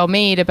so well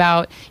made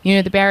about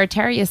the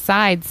Barataria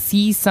side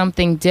sees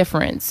something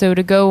different. So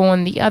to go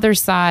on the other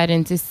side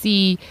and to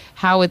see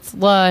how it's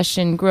lush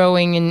and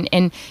growing,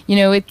 and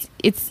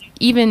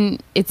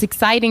it's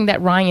exciting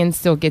that Ryan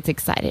still gets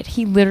excited.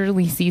 He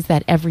literally sees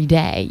that every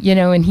day,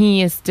 and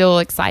he is still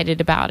excited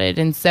about it,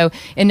 and so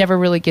it never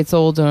really gets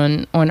old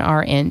on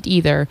our end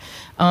either.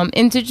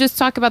 And to just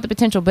talk about the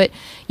potential, but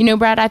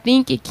Brad, I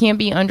think it can't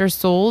be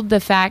undersold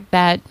the fact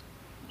that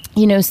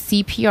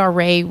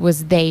CPRA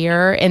was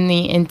there and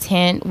the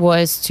intent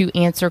was to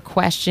answer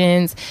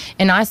questions.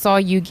 And I saw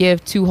you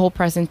give 2 whole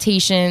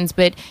presentations,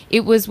 but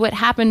it was what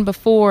happened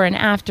before and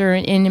after,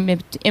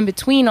 and in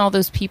between, all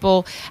those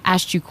people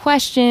asked you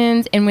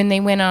questions. And when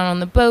they went out on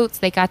the boats,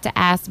 they got to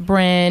ask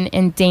Bren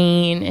and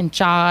Dane and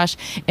Josh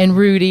and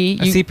Rudy.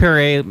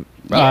 CPRA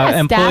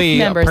employee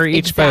per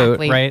each boat,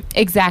 right?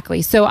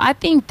 Exactly. So I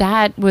think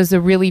that was a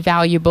really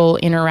valuable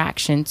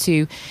interaction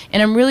too,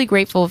 and I'm really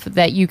grateful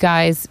that you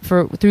guys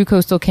through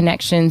Coastal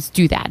Connections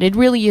do that. It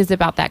really is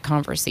about that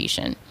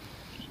conversation.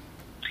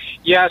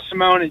 Yeah,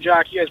 Simone and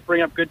Jock, you guys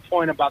bring up a good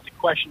point about the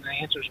questions and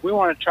answers. We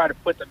want to try to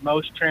put the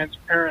most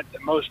transparent,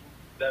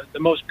 the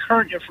most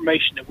current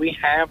information that we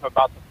have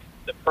about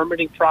the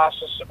permitting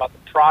process, about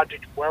the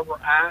project, where we're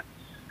at,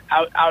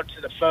 out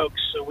to the folks,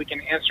 so we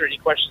can answer any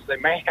questions they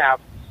may have.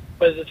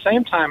 But at the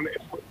same time,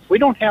 if we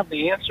don't have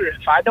the answer,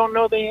 if I don't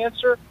know the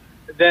answer,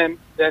 then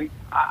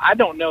I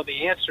don't know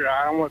the answer.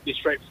 I don't want to be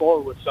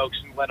straightforward with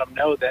folks and let them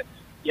know that,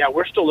 yeah,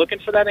 we're still looking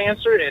for that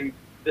answer, and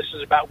this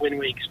is about when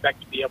we expect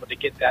to be able to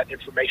get that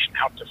information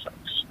out to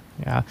folks.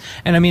 Yeah.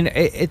 And I mean,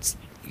 it's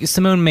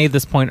Simone made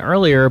this point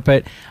earlier,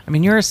 but I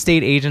mean, you're a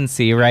state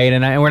agency, right?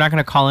 And we're not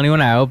going to call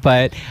anyone out,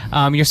 but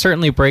you're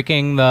certainly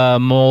breaking the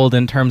mold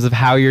in terms of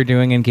how you're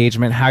doing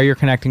engagement, how you're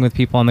connecting with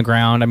people on the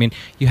ground. I mean,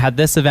 you had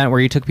this event where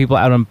you took people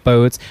out on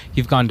boats.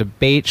 You've gone to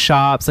bait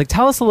shops. Like,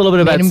 tell us a little bit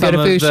about some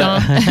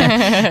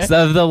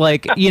of the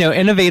like,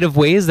 innovative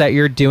ways that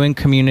you're doing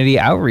community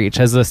outreach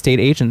as a state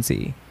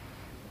agency.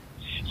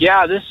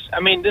 Yeah, this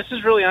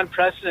is really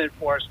unprecedented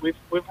for us.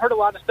 We've heard a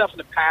lot of stuff in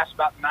the past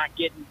about not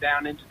getting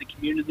down into the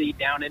community,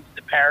 down into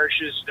the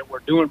parishes that we're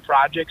doing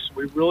projects.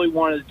 We really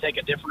wanted to take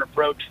a different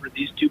approach for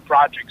these two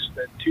projects,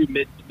 the two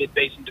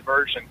mid-basin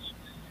diversions.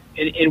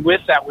 And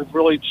with that, we've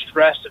really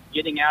stressed of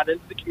getting out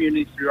into the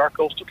community through our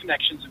Coastal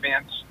Connections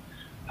events.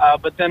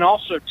 But then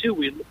also, too,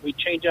 we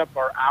change up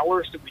our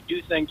hours that we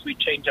do things. We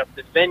change up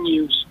the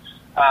venues.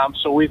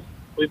 So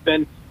we've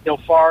been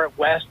far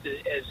west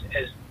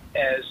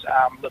as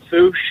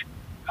Lafourche,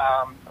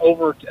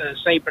 over to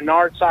St.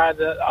 Bernard side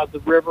of the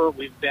river.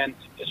 We've been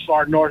as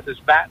far north as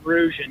Baton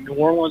Rouge and New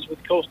Orleans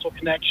with Coastal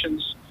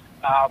Connections,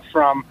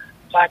 from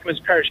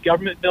Plaquemines Parish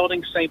Government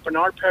Buildings, St.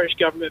 Bernard Parish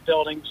Government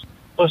Buildings,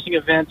 hosting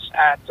events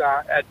at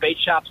bait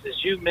shops,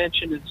 as you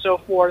mentioned, and so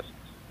forth.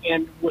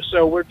 And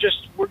so we're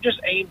just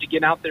aimed to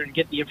get out there and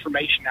get the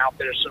information out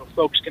there so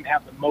folks can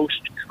have the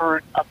most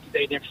current,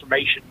 up-to-date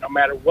information, no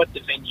matter what the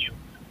venue,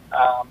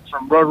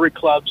 from Rotary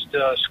clubs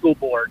to school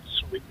boards.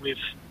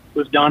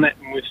 We've done it,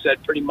 and we've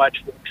said pretty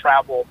much we'll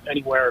travel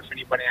anywhere if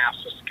anybody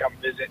asks us to come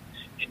visit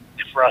and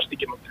for us to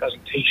give them a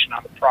presentation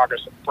on the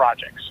progress of the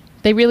projects.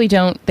 They really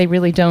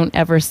don't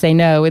ever say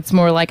no. It's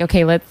more like,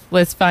 okay,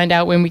 let's find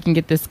out when we can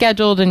get this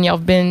scheduled. And y'all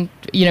have been,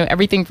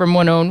 everything from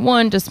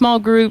one-on-one to small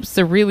groups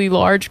to really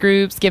large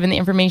groups, given the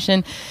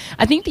information.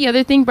 I think the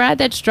other thing, Brad,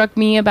 that struck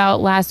me about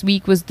last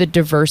week was the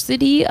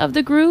diversity of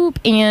the group.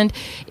 And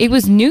it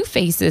was new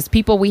faces,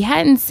 people we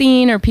hadn't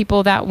seen or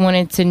people that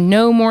wanted to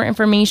know more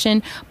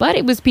information. But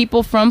it was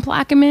people from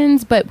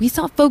Plaquemines, but we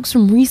saw folks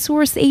from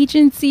resource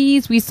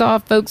agencies. We saw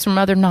folks from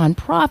other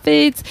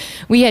nonprofits.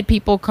 We had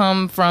people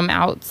come from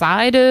outside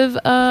of,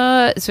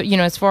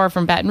 as far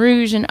from Baton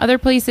Rouge and other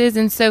places.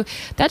 And so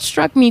that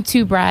struck me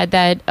too, Brad,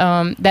 that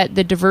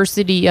the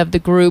diversity of the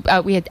group,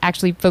 we had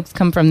actually folks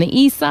come from the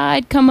east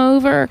side come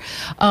over.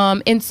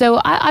 And so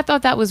I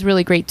thought that was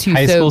really great too.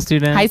 High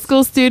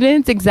school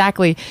students,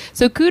 exactly.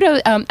 So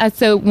kudos.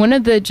 So one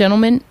of the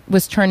gentlemen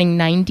was turning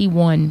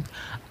 91.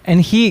 And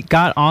he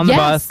got on the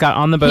bus, got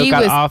on the boat,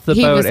 got off the boat.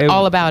 He was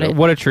all about it.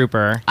 What a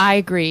trooper. I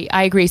agree.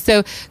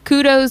 So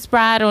kudos,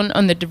 Brad,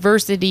 on the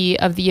diversity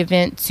of the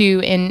event,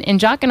 too. And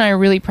Jock and I are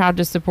really proud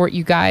to support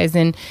you guys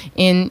and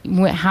in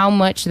how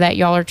much that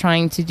y'all are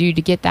trying to do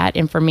to get that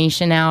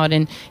information out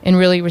and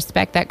really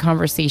respect that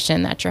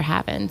conversation that you're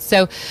having.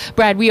 So,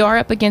 Brad, we are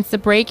up against the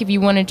break. If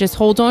you want to just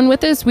hold on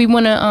with us, we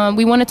want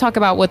to talk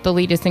about what the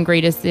latest and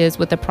greatest is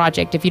with the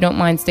project. If you don't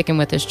mind sticking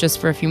with us just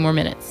for a few more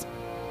minutes.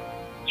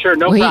 Sure,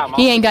 no problem.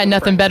 He ain't got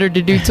nothing better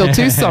to do till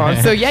Tucson.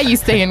 So, yeah, you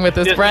staying with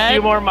us, just Brad. Just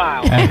a few more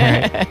miles. All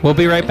right. We'll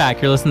be right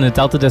back. You're listening to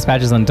Delta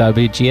Dispatches on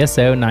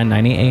WGSO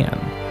 990 AM.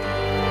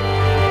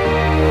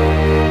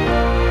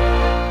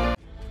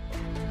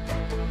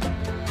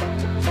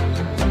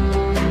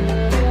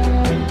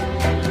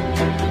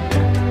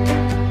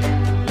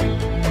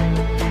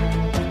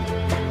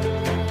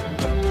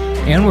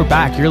 And we're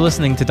back. You're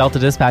listening to Delta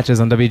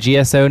Dispatches on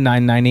WGSO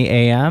 990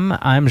 AM.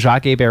 I'm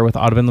Jacques Hebert with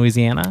Audubon,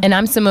 Louisiana. And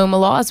I'm Simone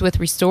Maloz with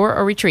Restore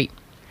or Retreat.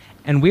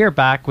 And we are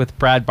back with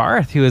Brad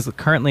Barth, who is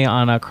currently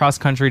on a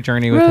cross-country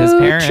journey with his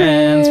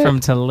parents from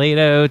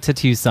Toledo to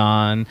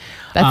Tucson.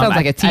 That sounds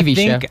like a TV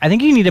show. I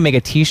think you need to make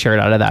a T-shirt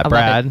out of that,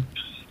 Brad.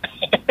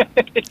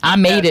 I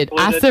made it.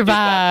 I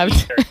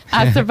survived.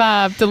 I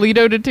survived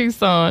Toledo to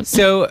Tucson.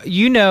 So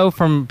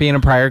from being a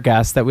prior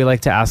guest that we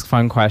like to ask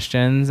fun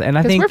questions, and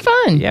I think we're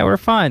fun. Yeah, we're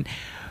fun.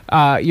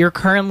 You're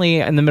currently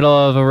in the middle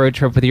of a road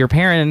trip with your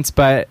parents,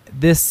 but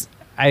this,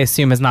 I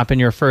assume, has not been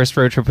your first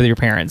road trip with your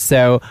parents.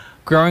 So,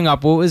 growing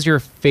up, what was your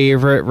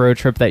favorite road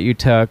trip that you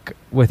took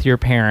with your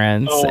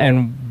parents,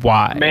 and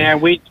why?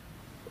 Man, we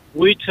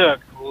took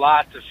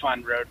lots of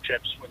fun road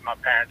trips with my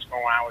parents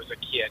when I was a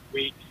kid.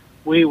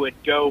 We would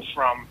go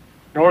from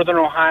northern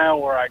Ohio,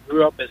 where I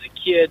grew up as a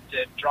kid,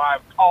 to drive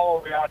all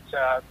the way out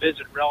to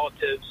visit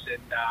relatives in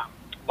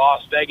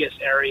Las Vegas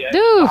area,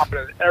 stopping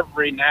at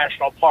every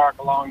national park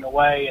along the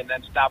way, and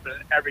then stopping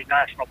at every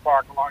national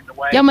park along the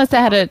way. Y'all must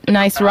have had a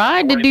nice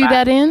ride to do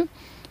that in?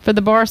 For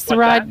the Barca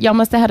ride? Y'all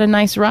must have had a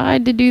nice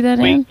ride to do that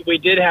in? We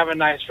did have a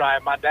nice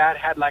ride. My dad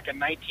had like a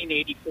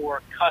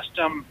 1984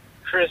 custom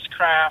Chris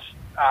Craft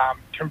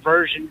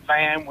conversion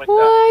van with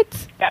the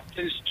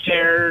captain's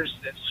chairs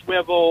that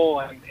swivel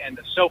and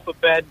the sofa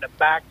bed in the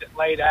back that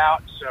laid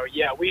out. So,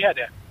 yeah, we had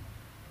a...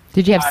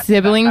 Did you have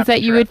siblings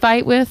that you would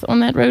fight with on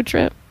that road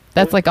trip?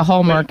 That's like a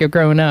hallmark of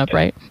growing up,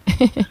 right?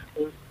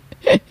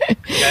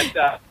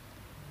 That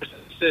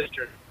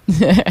sister.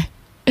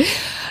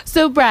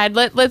 So, Brad,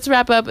 let's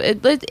wrap up.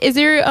 Is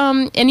there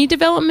any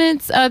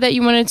developments that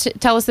you want to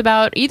tell us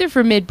about, either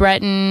for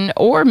Mid-Breton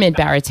or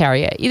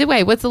Mid-Barataria? Either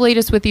way, what's the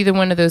latest with either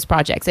one of those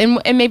projects? And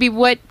maybe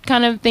what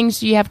kind of things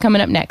do you have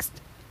coming up next?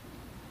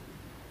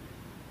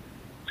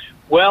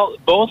 Well,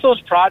 both those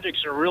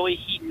projects are really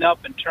heating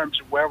up in terms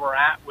of where we're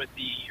at with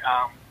the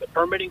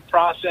permitting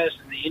process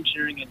and the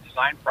engineering and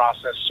design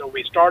process. So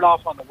we start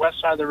off on the west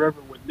side of the river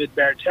with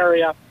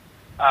Mid-Barataria,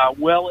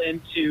 well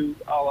into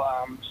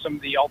some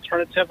of the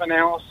alternative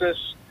analysis,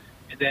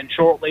 and then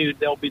shortly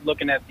they'll be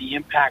looking at the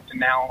impact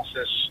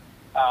analysis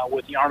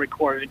with the Army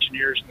Corps of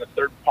Engineers and the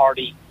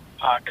third-party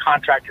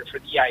contractor for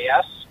the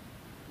EIS.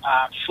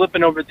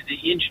 Flipping over to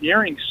the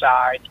engineering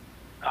side,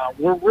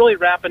 we're really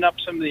wrapping up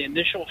some of the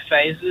initial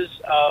phases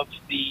of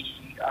the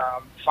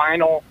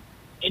final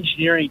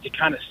engineering to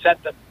kind of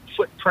set the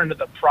footprint of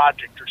the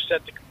project or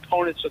set the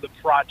components of the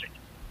project.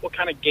 What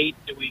kind of gate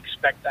do we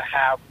expect to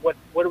have? What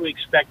do we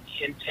expect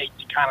the intake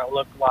to kind of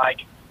look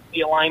like?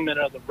 The alignment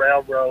of the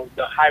railroad,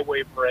 the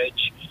highway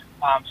bridge,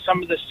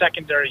 some of the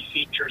secondary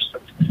features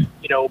of,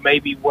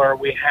 maybe where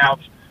we have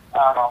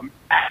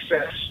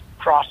access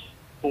across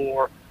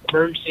for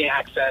emergency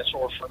access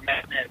or for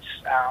maintenance,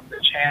 the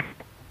channel,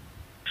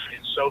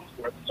 and so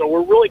forth. So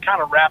we're really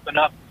kind of wrapping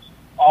up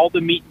all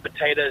the meat and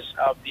potatoes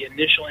of the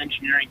initial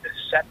engineering to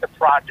set the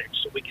project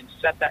so we can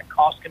set that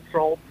cost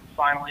control through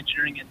final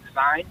engineering and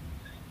design.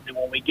 And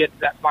when we get to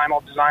that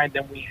final design,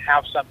 then we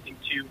have something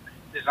to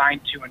design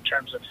to in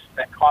terms of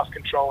that cost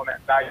control and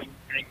that value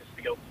engineering as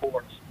we go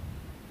forward.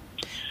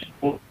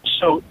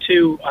 So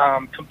to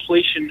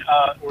completion,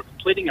 we're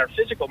completing our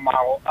physical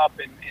model up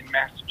in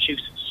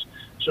Massachusetts.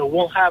 So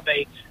we'll have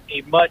a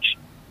much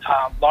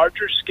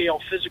larger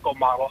scale physical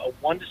model, a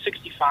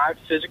 1:65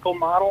 physical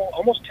model,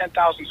 almost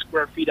 10,000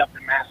 square feet up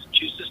in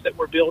Massachusetts that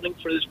we're building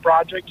for this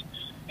project.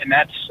 And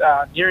that's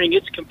nearing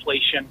its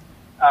completion.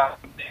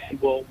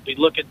 And we'll be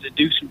looking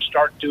to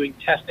start doing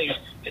testing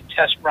and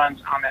test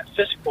runs on that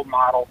physical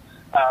model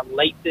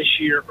late this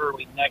year,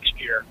 early next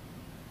year.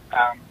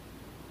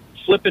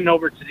 Flipping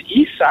over to the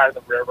east side of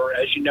the river,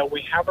 as you know,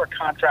 we have our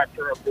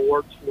contractor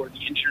aboard for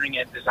the engineering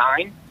and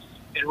design.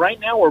 And right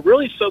now we're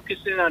really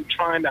focusing on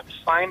trying to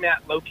find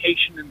that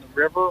location in the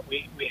river.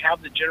 We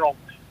have the general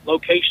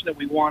location that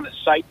we want to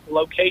site the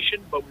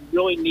location, but we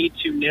really need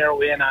to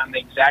narrow in on the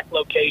exact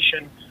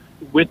location,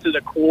 width of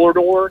the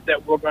corridor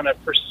that we're going to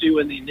pursue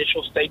in the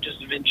initial stages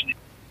of engineering.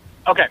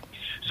 Okay,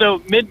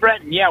 so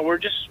Mid-Breton,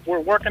 we're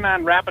working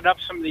on wrapping up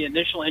some of the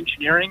initial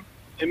engineering,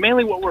 and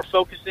mainly what we're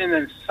focusing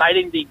on is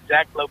siting the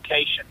exact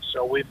location.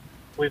 So we've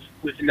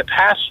in the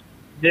past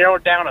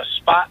narrowed down a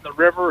spot in the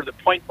river, or the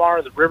point bar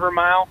of the river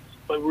mile,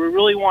 but we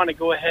really want to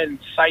go ahead and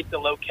site the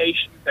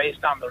location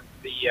based on the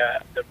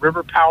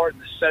river power and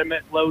the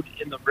sediment load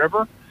in the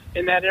river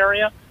in that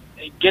area.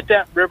 Get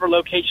that river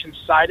location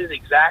sited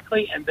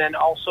exactly, and then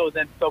also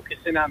focus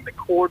in on the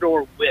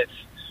corridor width,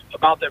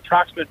 about the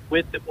approximate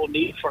width that we'll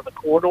need for the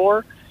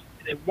corridor.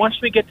 And then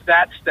once we get to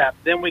that step,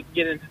 then we can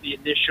get into the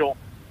initial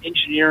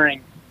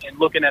engineering and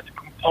looking at the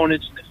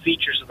components and the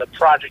features of the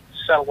project to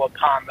settle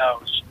upon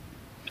those.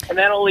 And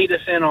that'll lead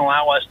us in and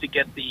allow us to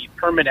get the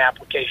permit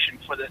application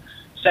for the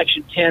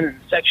Section 10 and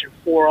Section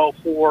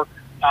 404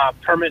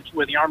 permits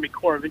with the Army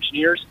Corps of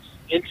Engineers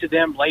into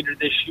them later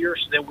this year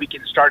so that we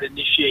can start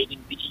initiating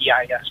the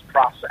EIS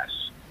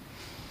process.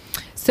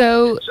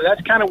 So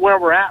that's kind of where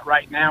we're at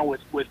right now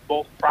with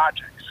both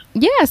projects.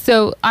 Yeah,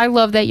 so I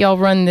love that y'all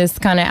run this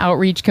kind of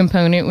outreach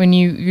component when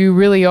you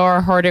really are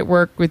hard at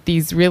work with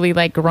these really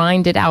like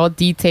grinded out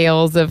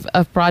details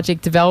of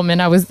project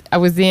development. I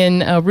was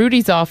in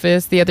Rudy's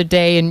office the other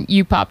day, and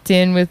you popped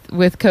in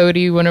with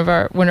Cody, one of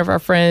our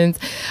friends,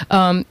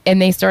 and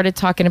they started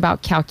talking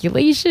about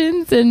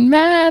calculations and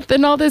math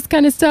and all this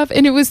kind of stuff,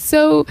 and it was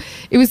so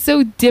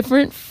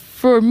different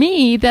for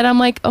me that I'm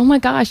like, oh my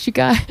gosh, you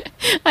guys,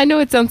 I know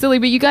it sounds silly,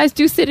 but you guys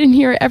do sit in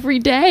here every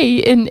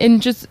day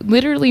and just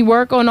literally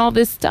work on all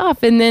this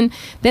stuff. And then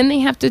they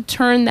have to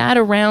turn that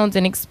around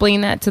and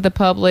explain that to the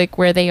public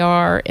where they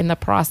are in the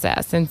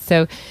process. And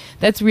so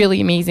that's really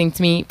amazing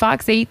to me.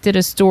 Fox 8 did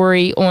a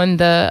story on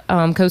the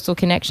Coastal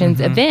Connections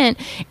event,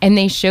 and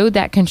they showed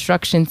that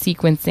construction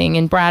sequencing.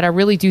 And Brad, I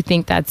really do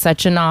think that's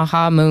such an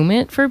aha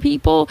moment for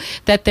people,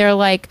 that they're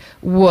like,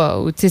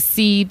 whoa, to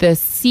see the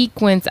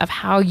sequence of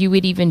how you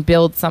would even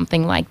build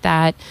something like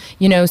that,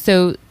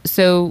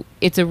 so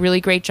it's a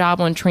really great job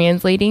on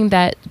translating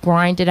that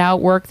grinded out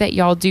work that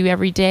y'all do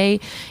every day,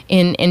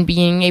 and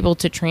being able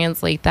to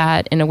translate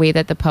that in a way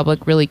that the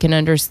public really can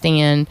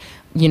understand,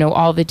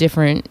 all the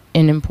different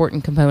and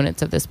important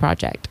components of this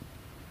project.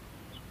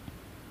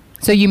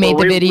 So you made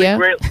the video?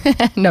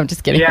 No, I'm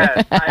just kidding.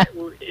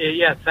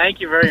 Yeah, thank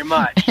you very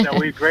much. So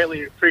we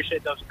greatly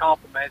appreciate those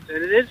compliments.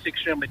 And it is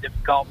extremely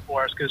difficult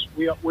for us because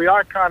we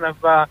are kind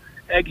of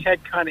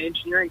egghead kind of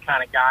engineering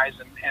kind of guys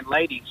and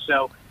ladies.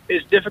 So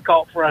it's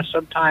difficult for us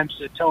sometimes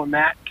to tone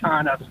that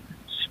kind of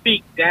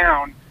speak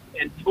down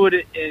and put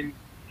it in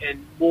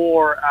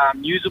more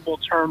usable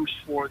terms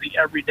for the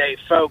everyday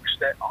folks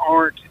that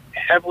aren't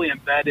heavily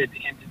embedded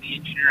into the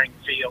engineering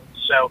field.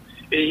 So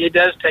it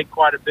does take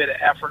quite a bit of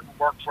effort and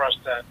work for us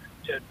to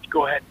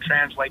go ahead and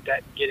translate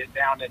that and get it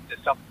down into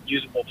something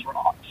usable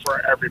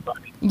for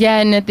everybody. Yeah,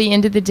 and at the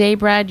end of the day,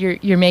 Brad,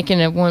 you're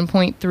making a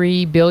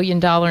 $1.3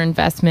 billion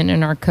investment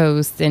in our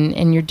coast,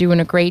 and you're doing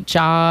a great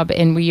job.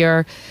 And we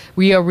are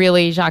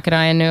really, Jacques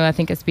and I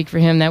think I speak for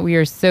him, that we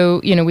are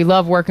so, we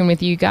love working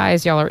with you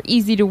guys. Y'all are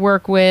easy to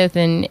work with,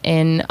 and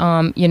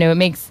it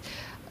makes,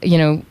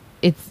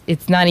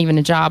 it's not even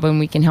a job when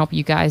we can help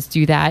you guys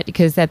do that,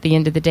 because at the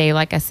end of the day,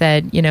 like I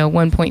said,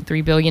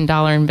 $1.3 billion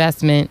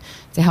investment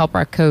to help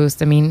our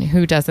coast. I mean,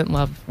 who doesn't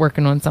love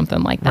working on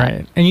something like that?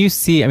 Right. And you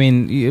see, I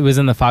mean, it was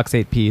in the Fox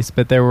 8 piece,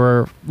 but there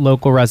were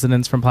local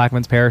residents from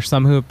Plaquemines Parish,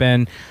 some who have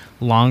been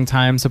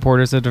longtime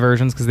supporters of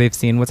diversions because they've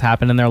seen what's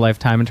happened in their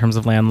lifetime in terms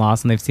of land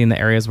loss, and they've seen the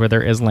areas where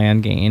there is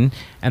land gain,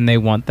 and they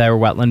want their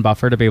wetland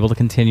buffer to be able to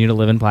continue to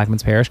live in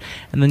Plaquemines Parish.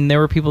 And then there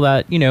were people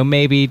that,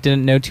 maybe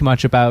didn't know too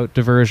much about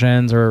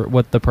diversions or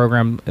what the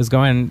program is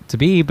going to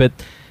be, but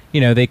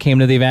they came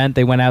to the event,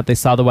 they went out, they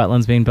saw the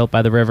wetlands being built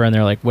by the river, and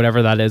they're like,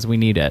 whatever that is, we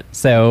need it.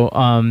 So,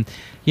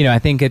 I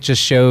think it just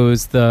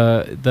shows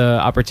the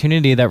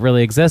opportunity that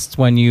really exists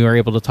when you are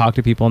able to talk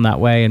to people in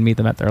that way and meet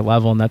them at their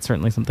level, and that's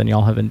certainly something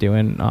y'all have been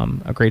doing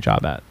a great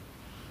job at.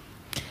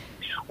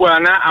 Well,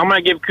 and I'm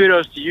going to give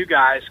kudos to you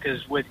guys,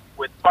 because with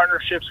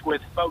partnerships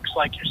with folks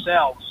like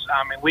yourselves,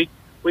 I mean,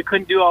 we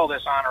couldn't do all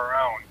this on our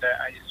own.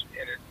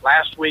 In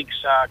last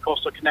week's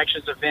Coastal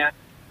Connections event,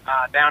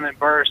 down in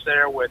Burris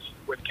there with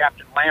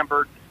Captain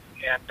Lambert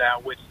and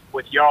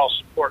with y'all's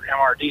support,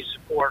 MRD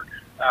support,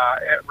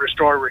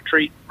 Restore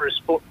Retreat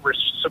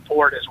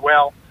support as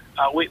well.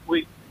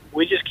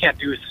 We just can't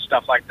do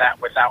stuff like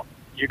that without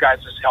you guys'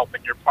 help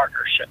and your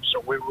partnership.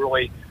 So we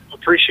really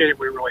appreciate it.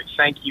 We really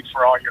thank you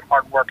for all your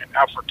hard work and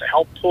effort to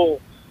help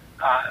pull.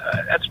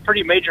 That's a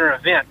pretty major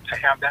event to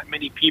have that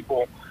many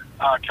people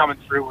coming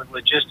through with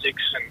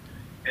logistics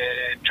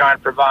and trying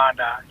to provide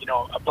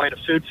a plate of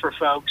food for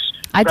folks.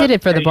 I did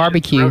it for the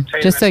barbecue,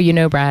 just so you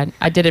know, Brad.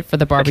 I did it for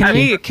the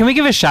barbecue. Can we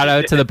give a shout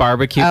out to the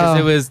barbecue, because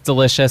it was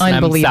delicious, and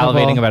I'm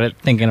salivating about it,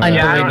 thinking about it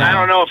right now. I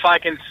don't know if I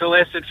can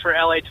solicit for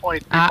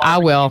LA23. I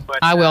will.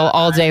 I will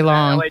all day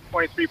long.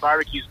 LA23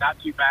 barbecue is not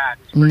too bad.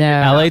 No.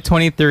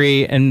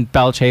 LA23 in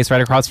Belle Chase, right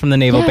across from the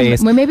naval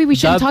base. Well, maybe we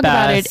should talk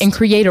about it and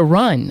create a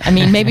run. I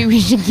mean, maybe we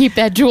should keep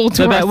that jewel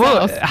to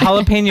ourselves.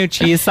 Jalapeno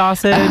cheese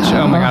sausage.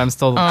 Oh my God, I'm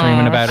still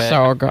dreaming about it.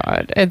 So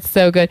good. It's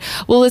so good.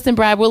 Well, listen,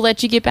 Brad, we'll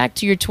let you get back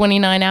to your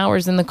 29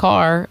 hours in the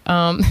car.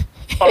 All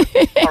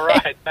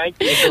right, thank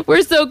you.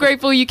 We're so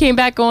grateful you came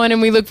back on, and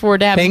we look forward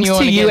to having you on.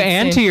 Thanks to you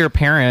and to your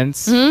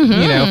parents,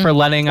 for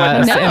letting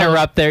us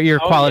interrupt your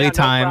quality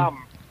time. Problem.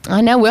 I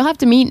know we'll have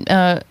to meet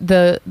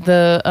the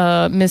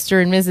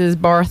Mr. and Mrs.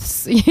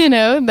 Barths,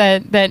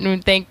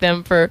 that thank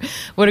them for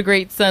what a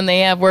great son they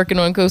have working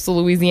on coastal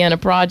Louisiana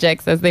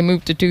projects as they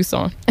move to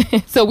Tucson.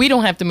 So we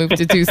don't have to move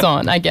to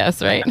Tucson, I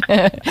guess, right?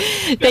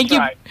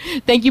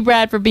 Thank you,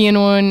 Brad, for being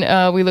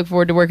on. We look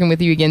forward to working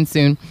with you again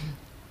soon.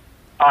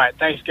 All right,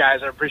 thanks,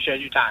 guys. I appreciate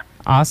your time.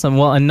 Awesome.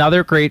 Well,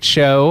 another great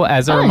show.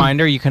 As a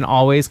reminder, you can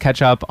always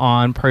catch up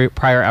on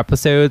prior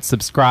episodes,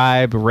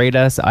 subscribe, rate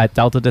us at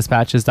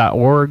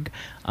deltadispatches.org.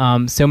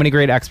 So many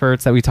great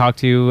experts that we talk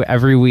to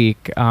every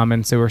week.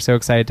 And so we're so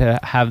excited to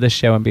have this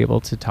show and be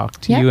able to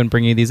talk to you and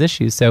bring you these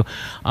issues. So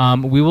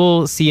we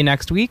will see you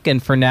next week.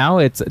 And for now,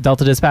 it's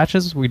Delta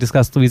Dispatches. We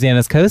discuss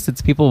Louisiana's coast.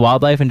 It's people,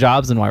 wildlife, and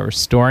jobs, and why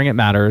restoring it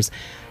matters.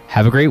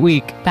 Have a great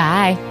week.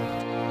 Bye.